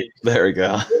night. There we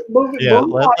go. Moving on.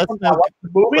 Let's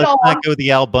not go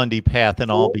the Al Bundy path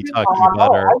and all be talking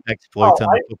about our exploits on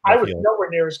the football field. I was nowhere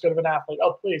near as good of an athlete.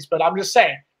 Oh, please. But I'm just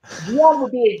saying, Dion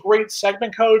would be a great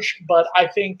segment coach, but I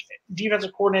think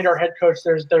defensive coordinator or head coach,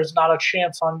 there's not a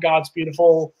chance on God's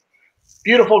beautiful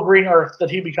green earth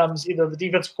that he becomes either the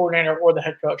defensive coordinator or the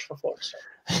head coach for Florida State.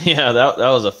 Yeah, that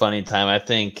was a funny time. I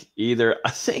think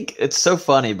it's so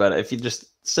funny, but if you just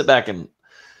sit back and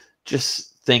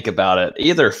just think about it,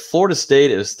 either Florida State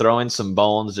is throwing some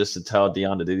bones just to tell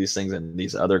Dion to do these things, and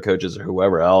these other coaches or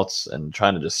whoever else, and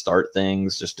trying to just start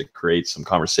things just to create some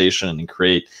conversation and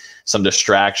create some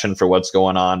distraction for what's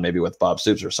going on, maybe with Bob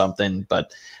Stoops or something.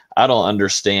 But I don't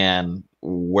understand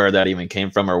where that even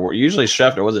came from, or usually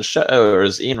Schefter, or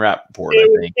was Ian Rappaport, I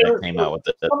think, that came out with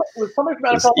it. It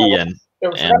was Ian.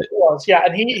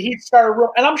 And he started,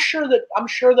 and I'm sure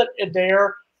that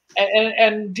Adair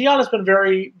and Dion has been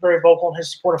very, very vocal in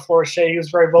his support of Florida State. He was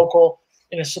very vocal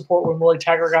in his support when Willie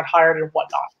Taggart got hired and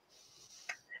whatnot.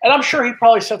 And I'm sure he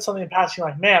probably said something in passing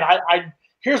like, "Man, I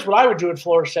here's what I would do at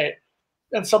Florida State,"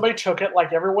 and somebody took it,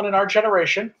 like everyone in our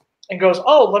generation, and goes,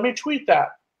 "Oh, let me tweet that,"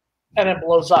 and it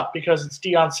blows up because it's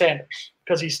Deion Sanders,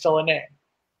 because he's still a name.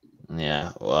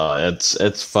 Yeah, well,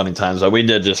 it's funny times. We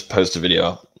did just post a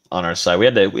video on our site. We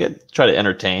had to try to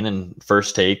entertain, and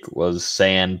First Take was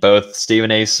saying both Stephen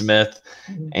A. Smith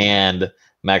and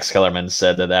Max Kellerman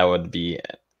said that would be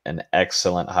an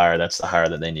excellent hire. That's the hire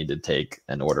that they need to take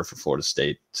in order for Florida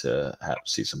State to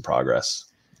see some progress.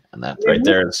 And that right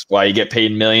there is why you get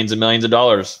paid millions and millions of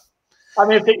dollars. I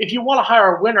mean, if you want to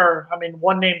hire a winner, I mean,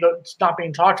 one name that's not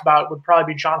being talked about would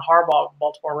probably be John Harbaugh of the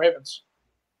Baltimore Ravens.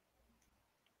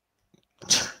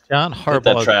 John Harbaugh,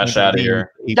 get that trash out of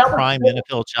here. A prime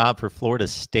NFL job for Florida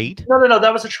State. No.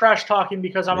 That was a trash talking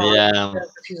because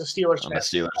he's a Steelers fan. I'm a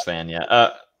Steelers fan.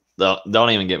 Yeah. Don't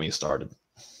even get me started.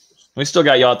 We still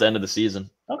got y'all at the end of the season.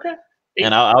 Okay.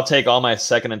 And I'll take all my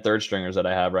second and third stringers that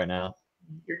I have right now.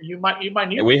 You might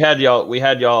need. We had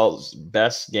y'all's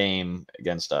best game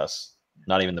against us.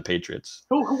 Not even the Patriots.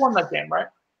 Who won that game, right?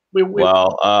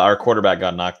 Our quarterback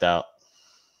got knocked out.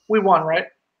 We won, right?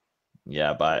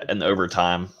 Yeah, by in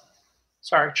overtime.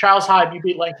 Sorry, Charles Hyde, you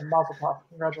beat Lincoln. Mazel tov.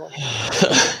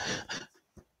 Congratulations.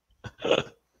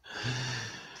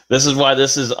 This is why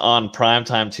this is on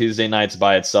primetime Tuesday nights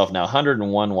by itself now.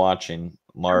 101 watching.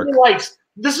 Mark.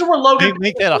 This is where Logan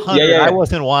make that 100. Yeah. I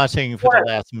wasn't watching for the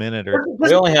last minute or.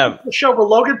 We only have the show where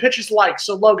Logan pitches likes.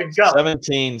 So Logan, go.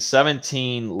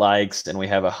 17 likes, and we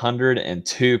have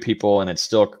 102 people, and it's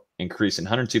still increasing.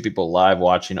 102 people live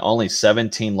watching. Only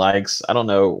 17 likes. I don't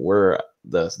know where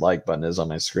the like button is on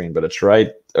my screen, but it's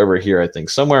right over here. I think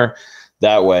somewhere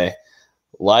that way.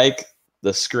 Like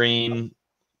the screen.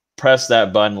 Press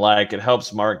that button. Like, it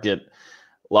helps Mark get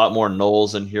a lot more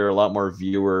Knowles in here, a lot more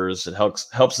viewers. It helps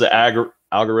the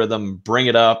algorithm bring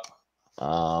it up.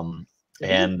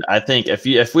 And I think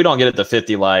if we don't get it to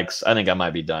 50 likes, I think I might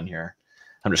be done here.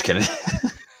 I'm just kidding.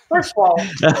 First of all,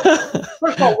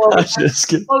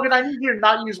 Logan, I need you to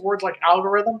not use words like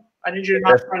algorithm. I need you to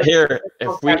not try to here.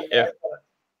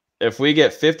 If we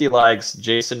get 50 likes,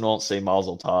 Jason won't say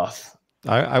Mazel Tov.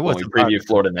 I wasn't preview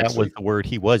Florida next That was week. the word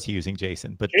he was using,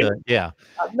 Jason. But yeah,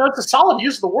 no, it's a solid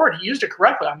use of the word. He used it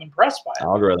correctly. I'm impressed by it.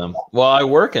 Algorithm. Well, I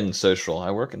work in social.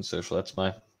 That's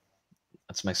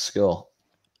my skill.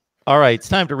 All right, it's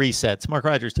time to reset. It's Mark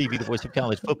Rogers TV, the voice of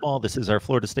college football. This is our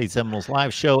Florida State Seminoles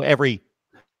live show every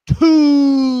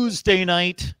Tuesday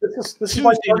night. This is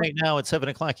Tuesday night now at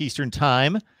 7:00 Eastern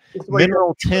time.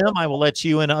 Mineral Tim, I will let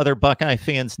you and other Buckeye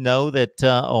fans know that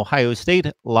Ohio State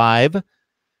live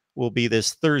will be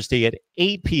this Thursday at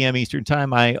 8 p.m. Eastern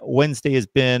time. My Wednesday has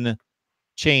been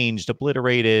changed,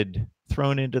 obliterated,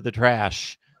 thrown into the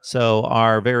trash. So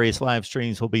our various live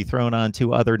streams will be thrown on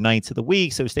to other nights of the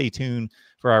week. So stay tuned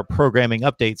for our programming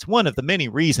updates. One of the many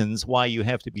reasons why you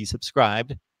have to be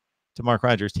subscribed to Mark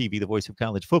Rogers TV, the voice of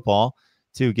college football,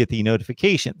 to get the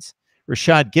notifications.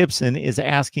 Rashad Gibson is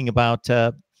asking about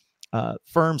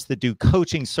firms that do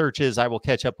coaching searches. I will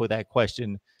catch up with that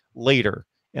question later,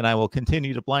 and I will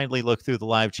continue to blindly look through the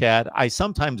live chat. I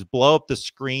sometimes blow up the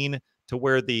screen to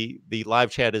where the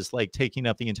live chat is like taking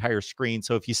up the entire screen.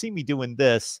 So if you see me doing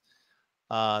this,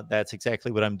 that's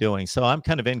exactly what I'm doing. So I'm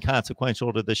kind of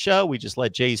inconsequential to the show. We just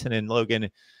let Jason and Logan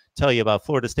tell you about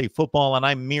Florida State football, and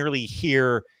I'm merely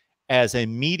here as a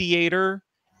mediator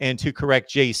and to correct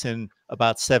Jason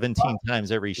about 17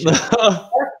 times every show.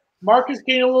 Mark is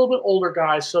getting a little bit older,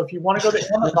 guys. So if you want to go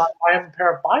to Amazon, buy him a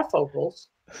pair of bifocals.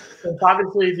 Since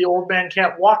obviously the old man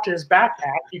can't walk to his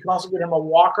backpack, you can also get him a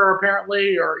walker,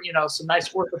 apparently, or some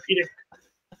nice orthopedic,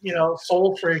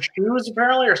 soles for his shoes,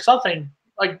 apparently, or something.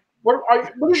 Like, what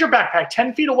is your backpack?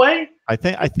 10 feet away? I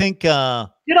think.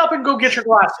 Get up and go get your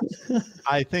glasses.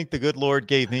 I think the good Lord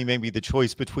gave me maybe the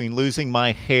choice between losing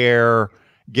my hair,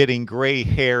 getting gray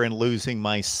hair, and losing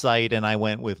my sight, and I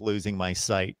went with losing my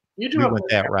sight. We went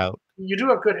that route. You do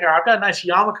have good hair. I've got a nice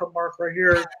yarmulke mark right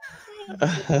here.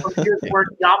 Here's the word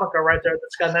yarmulke right there.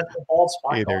 That's got a nice bald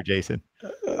spot. Hey there, Jason.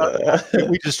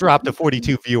 We just dropped to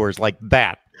 42 viewers like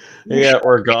that. Yeah,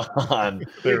 we're gone.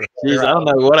 Jeez, I don't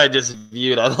know what I just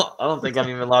viewed. I don't think I'm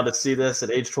even allowed to see this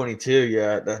at age 22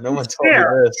 yet. No one told me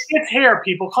this. It's hair,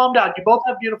 people. Calm down. You both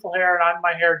have beautiful hair, and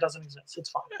my hair doesn't exist.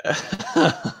 It's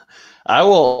fine.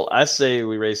 I say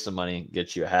we raise some money,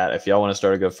 get you a hat. If y'all want to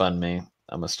start a GoFundMe,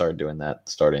 I'm gonna start doing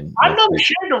that. I'm not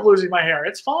ashamed of losing my hair.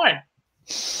 It's fine.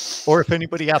 Or if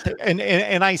anybody out there,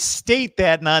 and I state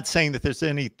that not saying that there's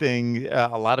anything.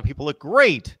 A lot of people look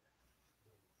great.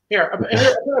 Apparently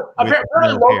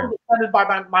Logan's offended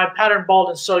by my pattern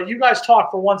baldness. So you guys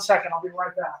talk for 1 second. I'll be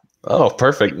right back. Oh,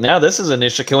 perfect. Now this is an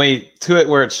issue. Can we do it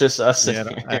where it's just us? Yeah,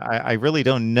 I really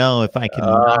don't know if I can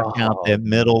knock out that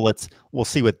middle. We'll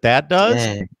see what that does.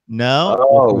 Dang. No.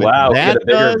 Oh, wow. Get a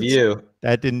bigger view.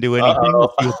 That didn't do anything.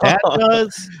 We'll see what that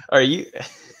does. Are you?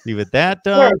 See what that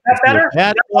does.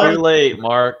 That Too late,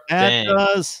 Mark. That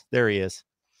does. There he is.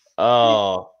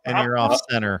 Oh. And you're off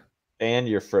center. And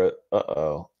your foot.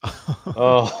 Uh-oh.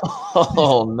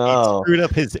 Oh, no. He screwed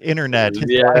up his internet. His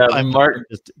Mark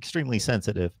is just extremely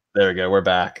sensitive. There we go. We're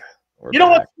back. Know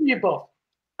what? You both.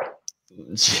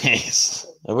 Jeez.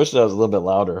 I wish that was a little bit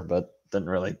louder, but didn't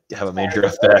really have a major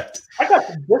effect. I got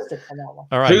some distance on that one.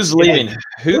 All right. Who's leaving?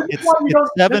 It's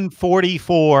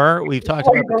 7:44. We've talked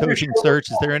about the coaching search.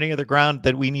 Is there any other ground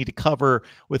that we need to cover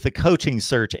with the coaching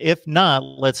search? If not,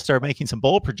 let's start making some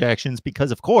bowl projections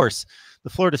because, of course, the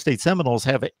Florida State Seminoles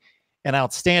have an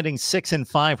outstanding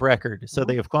 6-5 record. So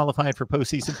they have qualified for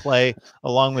postseason play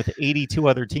along with 82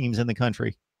 other teams in the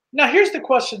country. Now, here's the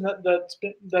question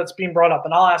that's being brought up,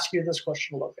 and I'll ask you this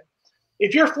question, Logan.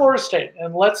 If you're Florida State,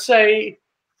 and let's say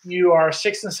you are a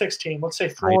 6-6 team, let's say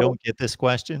Florida. I don't get this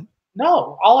question.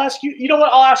 No, I'll ask you. You know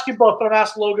what? I'll ask you both, but I'm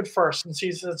asking Logan first, since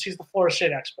he's the Florida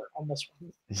State expert on this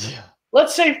one. Yeah.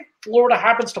 Let's say Florida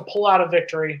happens to pull out a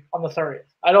victory on the 30th.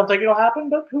 I don't think it'll happen,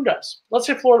 but who does? Let's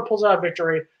say Florida pulls out a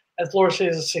victory, and Florida State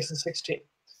is a 6-6 team.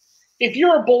 If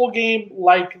you're a bowl game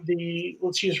like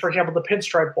let's use, for example, the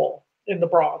Pinstripe Bowl in the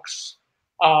Bronx,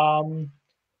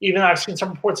 even I've seen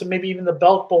some reports of maybe even the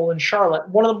Belk Bowl in Charlotte,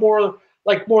 one of the more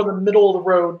the middle of the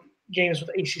road games with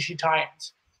ACC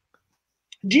tie-ins.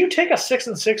 Do you take a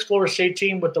 6-6 Florida State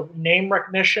team with the name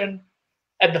recognition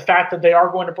and the fact that they are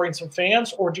going to bring some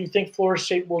fans, or do you think Florida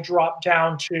State will drop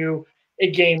down to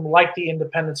a game like the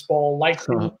Independence Bowl, like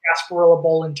the Gasparilla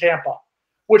Bowl in Tampa?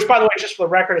 Which, by the way, just for the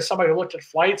record, as somebody who looked at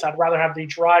flights, I'd rather have the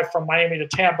drive from Miami to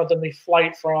Tampa than the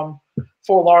flight from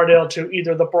Fort Lauderdale to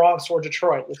either the Bronx or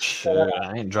Detroit.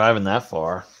 I ain't driving that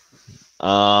far.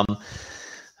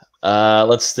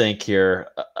 Let's think here.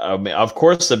 I mean, of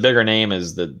course, the bigger name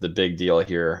is the big deal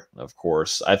here. Of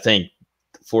course, I think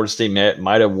Florida State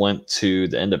might have went to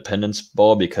the Independence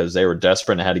Bowl because they were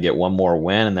desperate and had to get one more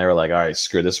win, and they were like, "All right,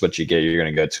 screw this. What you get? You're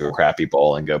going to go to a crappy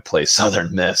bowl and go play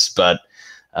Southern Miss." But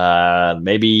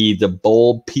maybe the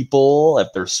bowl people, if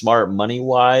they're smart money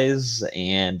wise,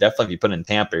 and definitely if you put in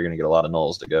Tampa, you're going to get a lot of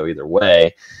Noles to go either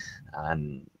way,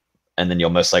 and then you'll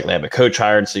most likely have a coach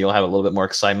hired, so you'll have a little bit more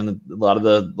excitement. A lot of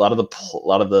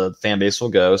the fan base will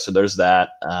go. So there's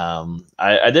that.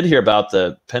 I did hear about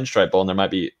the Pinstripe Bowl, and there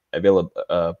might be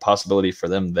a possibility for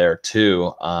them there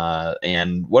too.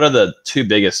 And what are the two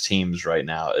biggest teams right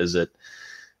now? Is it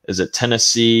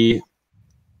Tennessee?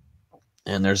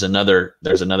 And there's another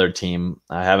team.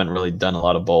 I haven't really done a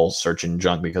lot of bowl searching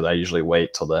junk because I usually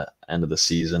wait till the end of the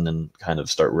season and kind of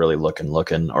start really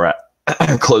looking or at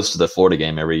close to the Florida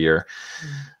game every year.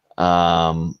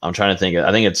 I'm trying to think.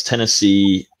 I think it's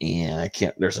Tennessee, and I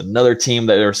can't. There's another team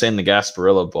that they're saying the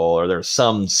Gasparilla Bowl, or there's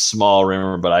some small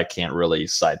rumor, but I can't really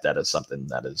cite that as something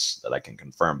that I can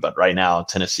confirm. But right now,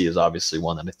 Tennessee is obviously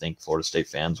one that I think Florida State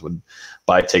fans would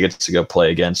buy tickets to go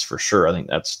play against for sure. I think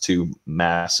that's two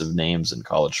massive names in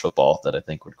college football that I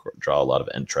think would draw a lot of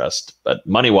interest. But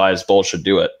money wise, Bowl should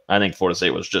do it. I think Florida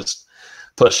State was just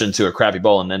pushed into a crappy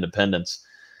bowl in Independence.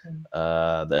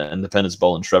 The Independence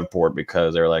Bowl in Shreveport,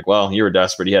 because they were like, well, you were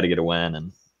desperate, you had to get a win,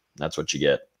 and that's what you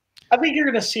get. I think you're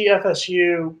going to see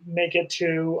FSU make it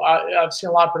to. I've seen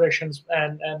a lot of predictions,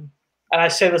 and I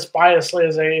say this biasly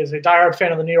as a diehard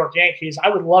fan of the New York Yankees. I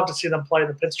would love to see them play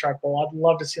the Pinstripe Bowl. I'd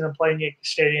love to see them play in Yankee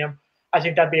Stadium. I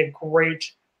think that'd be a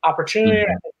great opportunity. I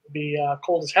think it'd be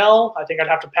cold as hell. I think I'd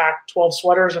have to pack 12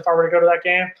 sweaters if I were to go to that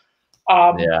game.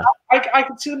 I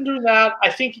could see them doing that. I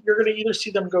think you're going to either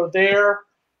see them go there.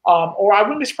 Or I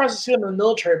wouldn't be surprised to see them in the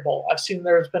Military Bowl. I've seen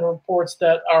there's been reports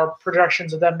that are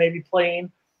projections of them maybe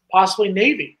playing possibly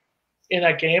Navy in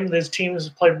that game. This team has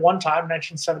played one time,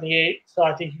 1978, so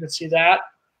I think you could see that.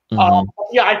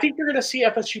 Yeah, I think you're going to see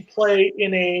FSU play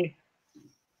in a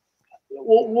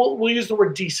we'll use the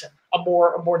word decent, a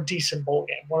more decent bowl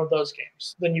game, one of those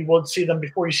games than you would see them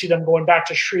before you see them going back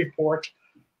to Shreveport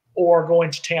or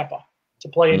going to Tampa to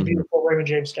play in beautiful Raymond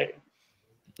James Stadium.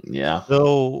 Yeah.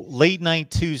 So late night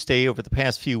Tuesday over the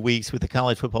past few weeks with the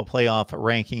college football playoff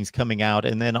rankings coming out,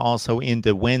 and then also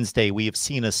into Wednesday, we have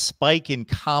seen a spike in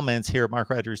comments here at Mark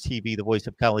Rogers TV, the voice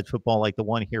of college football, like the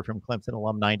one here from Clemson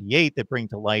Alum 98, that bring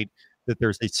to light that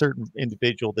there's a certain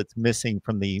individual that's missing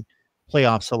from the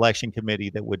playoff selection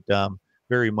committee that would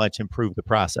very much improve the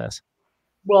process.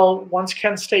 Well, once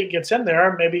Kent State gets in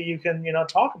there, maybe you can,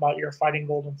 talk about your Fighting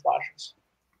Golden Flashes.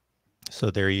 So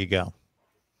there you go.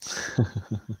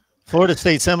 Florida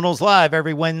State Seminoles live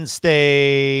every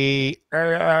Wednesday.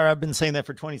 I've been saying that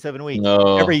for 27 weeks.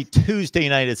 No. Every Tuesday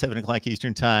night at 7 o'clock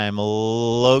Eastern time.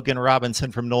 Logan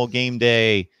Robinson from Knoll Game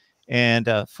Day, and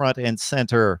front and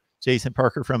center Jason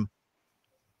Parker from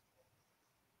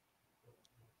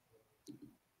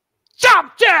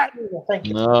Jump Jet. Thank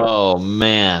you. Oh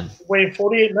man, waiting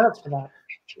 48 minutes for that.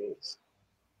 Jeez.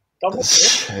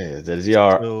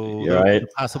 You're right.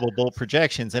 Possible bowl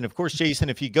projections. And of course, Jason,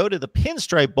 if you go to the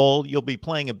Pinstripe Bowl, you'll be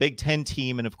playing a Big Ten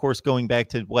team. And of course, going back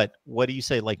to what do you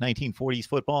say, like 1940s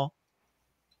football?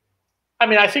 I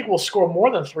mean, I think we'll score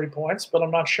more than 3 points, but I'm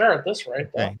not sure at this rate.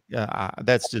 Okay.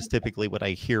 That's just typically what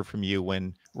I hear from you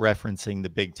when referencing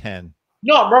the Big Ten.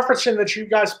 No, I'm referencing that you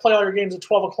guys play all your games at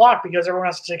 12 o'clock because everyone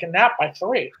has to take a nap by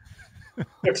 3. If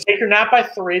you take your nap by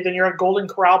 3, then you're at Golden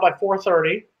Corral by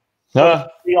 4:30.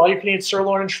 All you can eat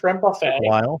sirloin and shrimp buffet.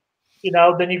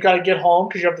 Then you've got to get home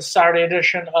because you have the Saturday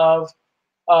edition of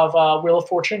Wheel of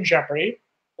Fortune, Jeopardy,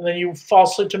 and then you fall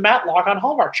asleep to Matlock on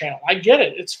Hallmark Channel. I get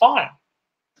it; it's fine.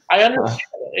 I understand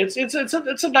it.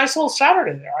 It's a nice little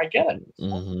Saturday there. I get it.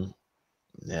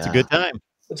 Yeah. It's a good time.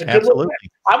 It's a good little game.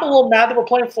 I'm a little mad that we're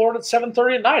playing Florida at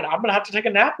 7:30 at night. I'm gonna have to take a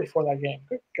nap before that game.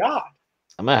 Good God!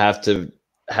 I'm gonna have to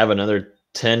have another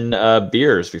 10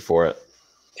 beers before it.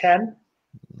 10.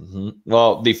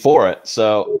 Well, before it.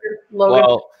 So,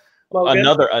 Logan.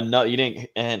 another. You didn't,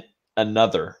 and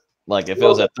another. Like if it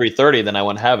was at 3:30, then I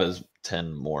wouldn't have as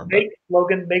 10 more.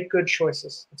 Logan, make good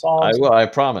choices. That's all. I will. I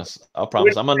promise. I'll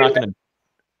promise. I'm not going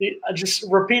to. Just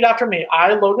repeat after me.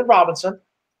 I, Logan Robinson.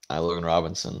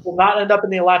 Will not end up in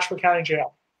the Alachua County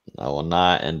Jail. I will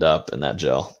not end up in that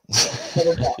jail.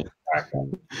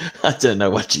 I didn't know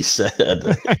what you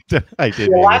said. I did.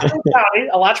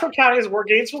 Alachua County is where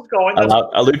Gainesville's going.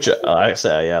 Alachua.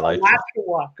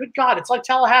 Good God, it's like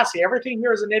Tallahassee. Everything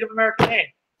here is a Native American name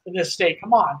in this state.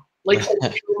 Come on, Lake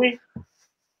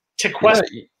Tequesta.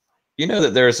 You know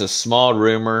that there's a small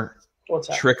rumor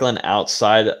trickling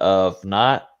outside of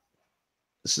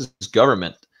this is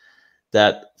government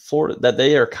that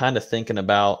they are kind of thinking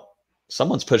about.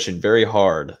 Someone's pushing very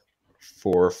hard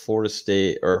for Florida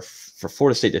State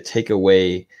to take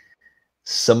away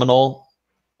Seminole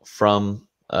from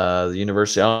the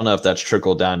university. I don't know if that's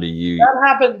trickled down to you.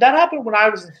 That happened when I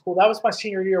was in school. That was my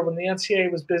senior year when the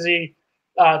NCAA was busy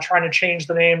trying to change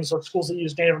the names of schools that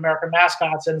use Native American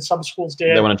mascots, and some schools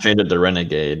did. They want to change it to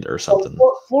Renegade or something.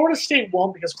 Florida State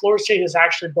won't, because Florida State has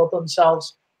actually built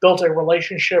a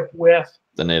relationship with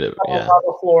the native tribe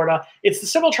of Florida. It's the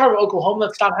Seminole tribe of Oklahoma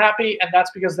that's not happy, and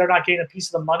that's because they're not getting a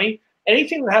piece of the money.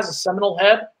 Anything that has a Seminole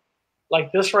head,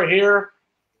 like this right here,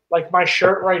 like my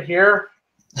shirt right here.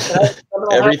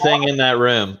 Everything in that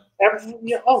room.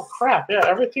 Oh crap! Yeah,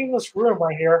 everything in this room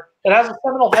right here. It has a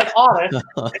Seminole head on it,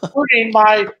 including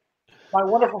my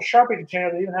wonderful Sharpie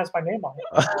container that even has my name on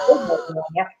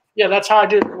it. Yeah, that's how I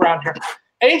did it around here.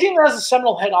 anything that has a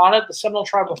Seminole head on it, the Seminole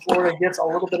tribe of Florida gets a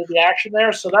little bit of the action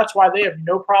there. So that's why they have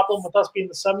no problem with us being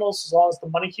the Seminoles as long as the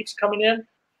money keeps coming in.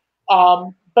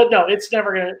 But no, it's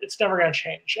never gonna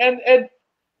change. And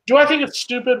do I think it's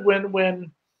stupid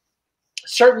when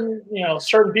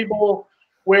certain people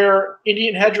wear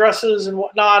Indian headdresses and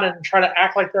whatnot and try to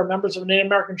act like they're members of a Native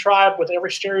American tribe with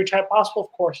every stereotype possible?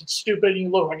 Of course, it's stupid and you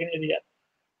look like an idiot.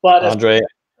 But Andre,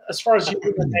 as far as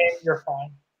using the name, you're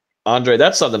fine. Andre,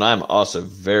 that's something I'm also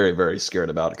very, very scared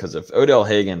about, because if Odell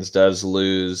Higgins does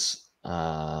lose,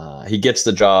 he gets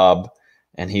the job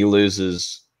and he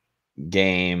loses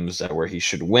games where he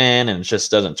should win and it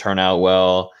just doesn't turn out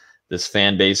well. This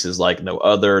fan base is like no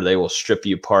other. They will strip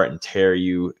you apart and tear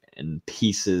you in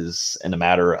pieces in a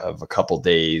matter of a couple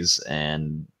days.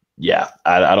 And yeah,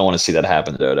 I don't want to see that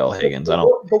happen to Odell Higgins.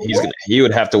 He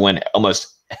would have to win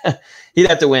almost. He'd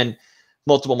have to win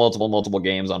multiple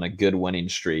games on a good winning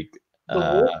streak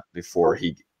before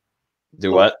he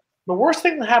do what? The worst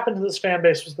thing that happened to this fan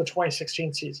base was the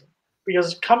 2016 season,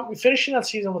 because finishing that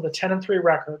season with a 10-3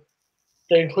 record,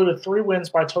 they included 3 wins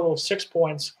by a total of 6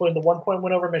 points, including the 1-point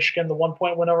win over Michigan, the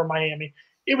 1-point win over Miami.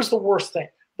 It was the worst thing.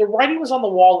 The writing was on the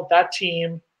wall that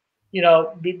team,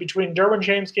 between Derwin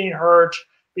James getting hurt,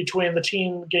 between the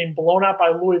team getting blown out by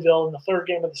Louisville in the 3rd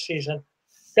game of the season,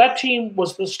 that team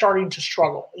was starting to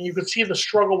struggle. And you could see the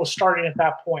struggle was starting at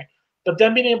that point. But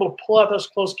then being able to pull out those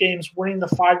close games, winning the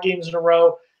 5 games in a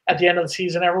row at the end of the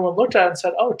season, everyone looked at it and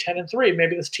said, oh, 10-3,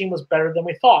 maybe this team was better than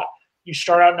we thought. You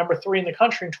start out number 3 in the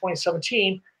country in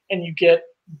 2017, and you get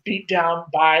beat down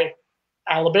by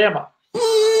Alabama. The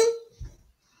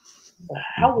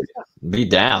hell was that? Beat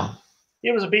down.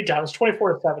 It was a beat down. It was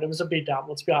 24-7. It was a beat down.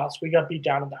 Let's be honest. We got beat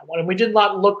down in that one. And we did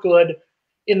not look good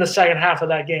in the second half of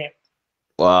that game.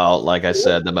 Well, like I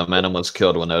said, the momentum was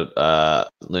killed when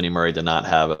Looney Murray did not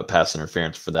have a pass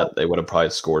interference for that. They would have probably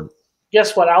scored.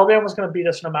 Guess what? Alabama was going to beat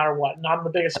us no matter what. Not the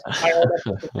biggest. And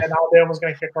Alabama was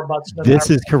going to kick our butts. This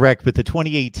is correct, but the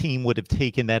 2018 would have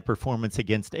taken that performance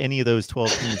against any of those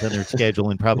 12 teams on their schedule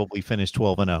and probably finished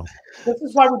 12-0. This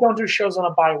is why we don't do shows on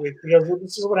a bye week, because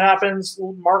this is what happens.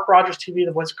 MarkRogersTV,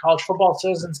 the voice of college football,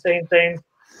 says insane things.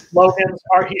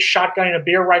 He's shotgunning a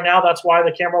beer right now. That's why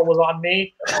the camera was on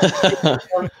me.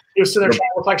 He was sitting there trying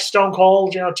to look like Stone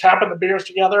Cold, tapping the beers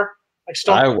together. Like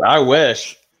Stone. I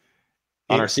wish.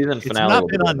 On our season finale. It's not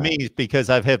been on me because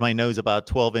I've had my nose about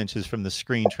 12 inches from the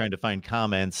screen trying to find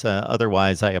comments.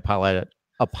 Otherwise, I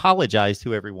apologize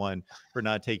to everyone for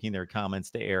not taking their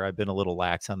comments to air. I've been a little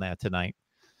lax on that tonight.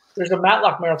 There's a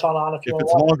Matlock marathon on. If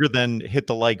it's longer than hit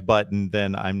the like button,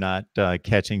 then I'm not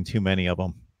catching too many of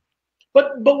them.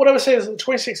 But what I would say is the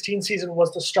 2016 season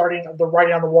was the starting of the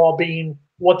writing on the wall being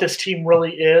what this team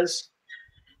really is.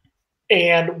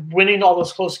 And winning all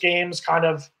those close games kind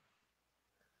of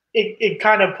it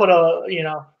kind of put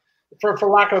a, for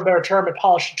lack of a better term, it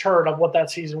polished a turd of what that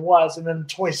season was. And then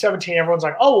 2017, everyone's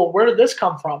like, oh, well, where did this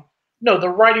come from? No, the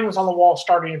writing was on the wall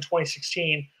starting in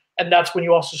 2016. And that's when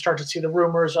you also start to see the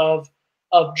rumors of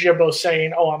Jimbo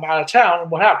saying, oh, I'm out of town.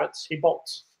 And what happens? He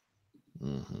bolts.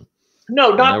 Mm-hmm.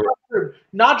 No, not John Gruden.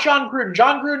 Not John Gruden.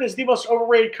 John Gruden is the most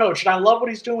overrated coach, and I love what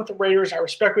he's doing with the Raiders. I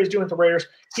respect what he's doing with the Raiders.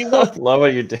 Love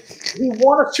what you did. He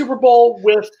won a Super Bowl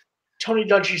with Tony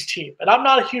Dungy's team, and I'm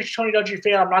not a huge Tony Dungy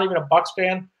fan. I'm not even a Bucs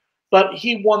fan, but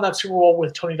he won that Super Bowl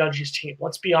with Tony Dungy's team.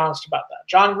 Let's be honest about that.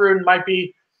 John Gruden might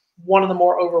be one of the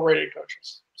more overrated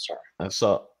coaches. Sorry. I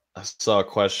saw a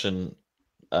question.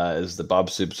 Is the Bob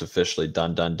Soups officially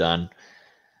done?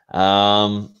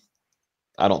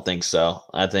 I don't think so.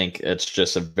 I think it's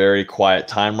just a very quiet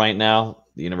time right now.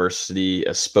 The university,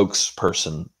 a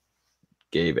spokesperson,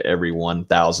 gave everyone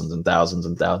thousands and thousands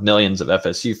and millions of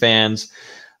FSU fans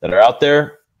that are out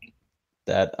there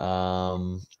that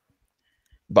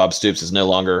Bob Stoops is no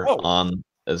longer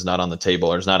is not on the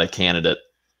table or is not a candidate.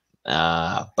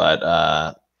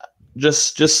 But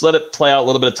just let it play out a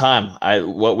little bit of time.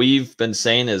 What we've been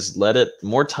saying is let it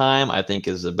more time. I think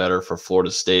is better for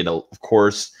Florida State. Of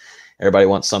course, everybody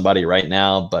wants somebody right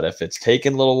now, but if it's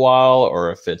taken a little while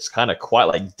or if it's kind of quiet,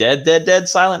 like dead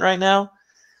silent right now,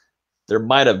 there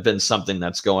might have been something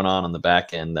that's going on the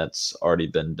back end that's already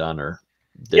been done or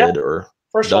did or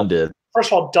did.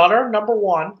 First of all, Dunner, number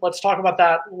one. Let's talk about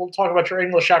that. We'll talk about your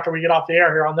English after we get off the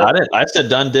air here on this. I said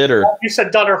done did or. You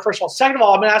said Dunner, first of all. Second of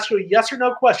all, I'm going to ask you a yes or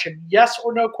no question. Yes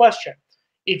or no question.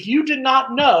 If you did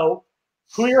not know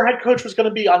who your head coach was going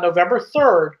to be on November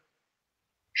 3rd,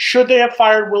 should they have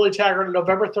fired Willie Taggart on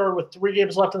November 3rd with 3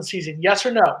 games left in the season? Yes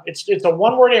or no? It's a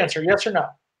one-word answer. Yes or no?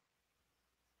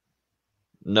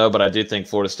 No, but I do think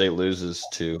Florida State loses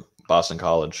to Boston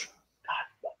College.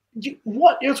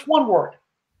 What? It's one word.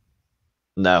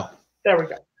 No. There we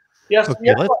go. Yes. Okay,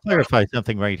 Yes. let's clarify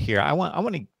something right here. I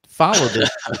want to follow this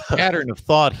pattern of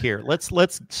thought here. Let's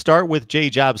start with J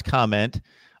Jobs' comment.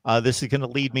 This is going to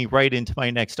lead me right into my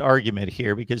next argument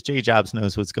here because J Jobs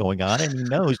knows what's going on, and he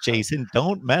knows, Jason,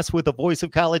 don't mess with the voice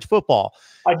of college football.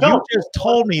 I don't. You just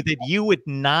told me that you would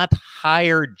not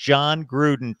hire John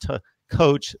Gruden to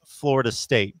coach Florida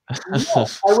State. No,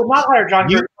 I would not hire John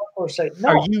Gruden to coach Florida State. No.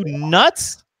 Are you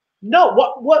nuts? No.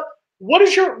 What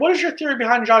is your theory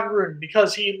behind John Gruden?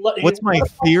 Because What's my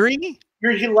theory?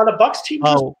 He led a Bucks team to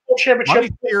Oh, the championship. my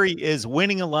theory is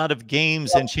winning a lot of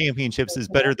games and championships is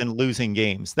better than losing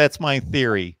games. That's my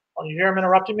theory. Oh, you hear him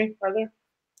interrupting me right there?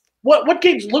 What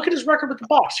games? Look at his record with the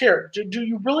Bucks. Here, do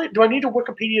you really? Do I need to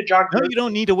Wikipedia John Gruden? No, you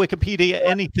don't need to Wikipedia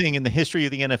anything in the history of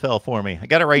the NFL for me. I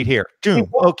got it right here. Boom.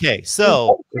 Okay,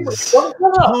 so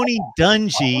Tony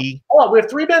Dungy. Hold on, we have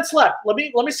 3 minutes left. Let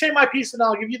me say my piece, and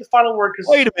I'll give you the final word.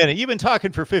 Wait a minute, you've been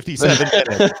talking for 57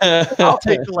 minutes. I'll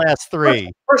take the last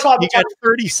 3. First of all, you got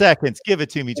 30 seconds. Give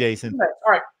it to me, Jason.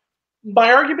 All right.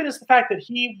 My argument is the fact that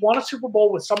he won a Super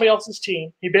Bowl with somebody else's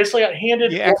team. He basically got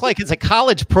handed. You act like it's a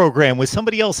college program with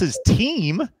somebody else's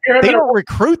team. They don't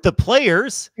recruit the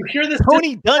players. You hear this?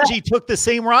 Tony Dungy took the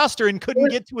same roster and couldn't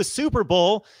get to a Super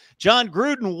Bowl. John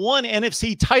Gruden won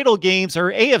NFC title games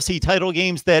or AFC title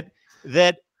games that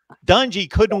Dungy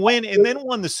couldn't win, and then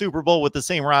won the Super Bowl with the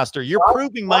same roster. You're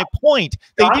proving my point.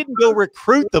 They didn't go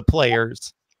recruit the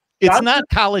players. It's not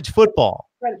college football.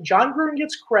 John Gruden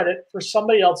gets credit for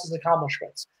somebody else's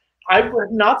accomplishments. I've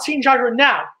not seen John Gruden.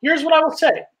 Now, here's what I will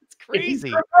say. It's crazy.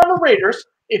 If he on the Raiders,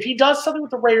 if he does something with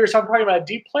the Raiders, I'm talking about a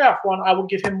deep playoff run, I will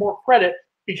give him more credit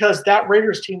because that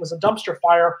Raiders team was a dumpster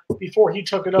fire before he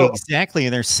took it over. Exactly,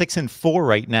 and they're 6-4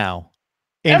 right now.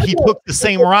 And he took the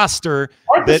same roster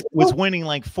that was winning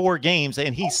like 4 games,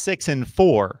 and he's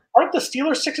 6-4. Aren't the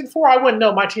Steelers 6-4? I wouldn't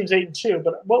know. My team's 8-2.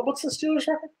 But what's the Steelers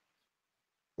record?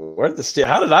 Where's the Steelers?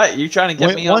 How did I? You trying to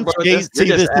get me on board with this?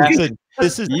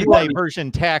 This is the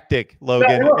diversion tactic,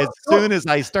 Logan. As soon as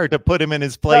I start to put him in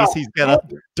his place, he's gonna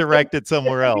direct it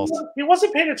somewhere else. He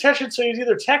wasn't paying attention, so he's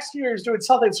either texting or he's doing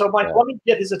something. So I'm like, let me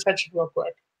get his attention real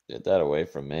quick. Get that away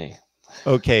from me.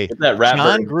 Okay,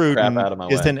 John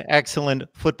Gruden is an excellent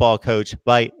football coach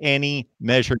by any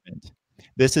measurement.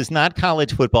 This is not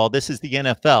college football. This is the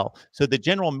NFL. So the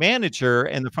general manager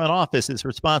and the front office is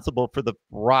responsible for the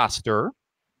roster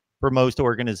for most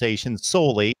organizations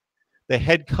solely. The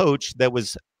head coach that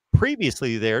was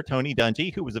previously there, Tony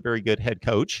Dungy, who was a very good head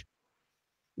coach,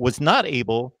 was not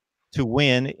able to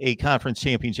win a conference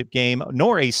championship game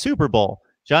nor a Super Bowl.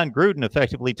 John Gruden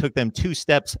effectively took them 2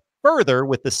 steps further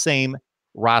with the same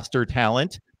roster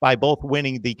talent by both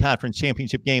winning the conference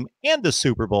championship game and the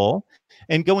Super Bowl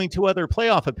and going to other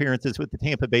playoff appearances with the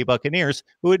Tampa Bay Buccaneers,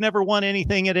 who had never won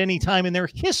anything at any time in their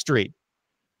history.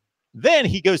 Then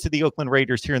he goes to the Oakland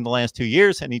Raiders here in the last 2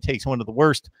 years, and he takes one of the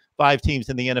worst 5 teams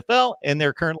in the NFL, and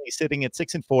they're currently sitting at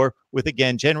 6-4 with,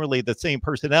 again, generally the same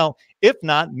personnel, if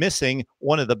not missing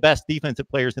one of the best defensive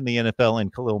players in the NFL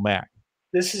in Khalil Mack.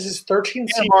 This is his 13th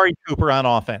season. Amari Cooper on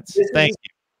offense. Thank you.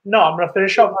 No, I'm going to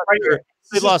finish up right here.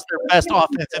 They lost their best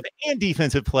offensive and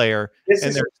defensive player,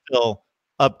 and they're still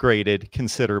upgraded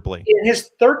considerably. In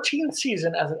his 13th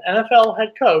season as an NFL head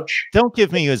coach. Don't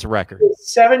give me his record.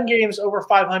 7 games over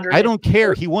 500. I don't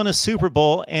care. He won a Super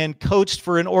Bowl and coached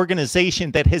for an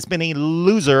organization that has been a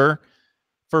loser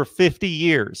for 50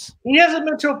 years. He hasn't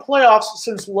been to a playoffs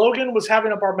since Logan was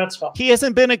having a bar mitzvah. He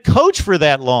hasn't been a coach for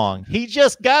that long. He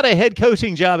just got a head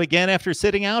coaching job again after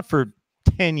sitting out for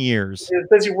 10 years. He's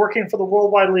busy working for the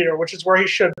worldwide leader, which is where he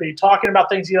should be, talking about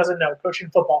things he doesn't know, coaching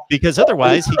football. Because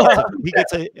otherwise, he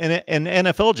gets an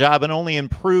NFL job and only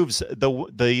improves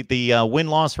the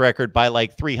win-loss record by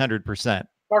like 300%.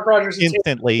 Mark Rogers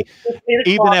instantly,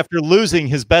 even after losing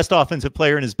his best offensive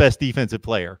player and his best defensive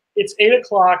player. It's 8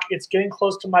 o'clock. It's getting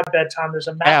close to my bedtime. There's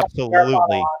a match.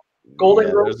 Absolutely.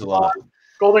 Golden Girls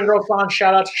on.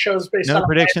 Shout out to shows based on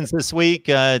predictions this week.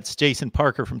 It's Jason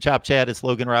Parker from Chop Chat. It's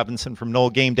Logan Robinson from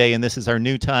Knoll Game Day, and this is our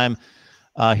new time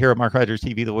here at Mark Rogers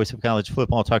TV, the voice of college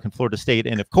football, talking Florida State.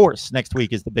 And of course, next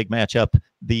week is the big matchup,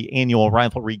 the annual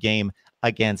rivalry game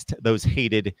against those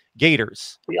hated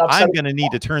Gators. I'm going to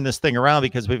need to turn this thing around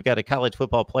because we've got a college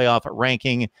football playoff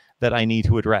ranking that I need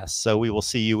to address. So we will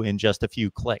see you in just a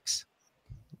few clicks.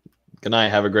 Good night.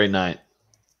 Have a great night.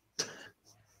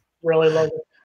 Really, Logan.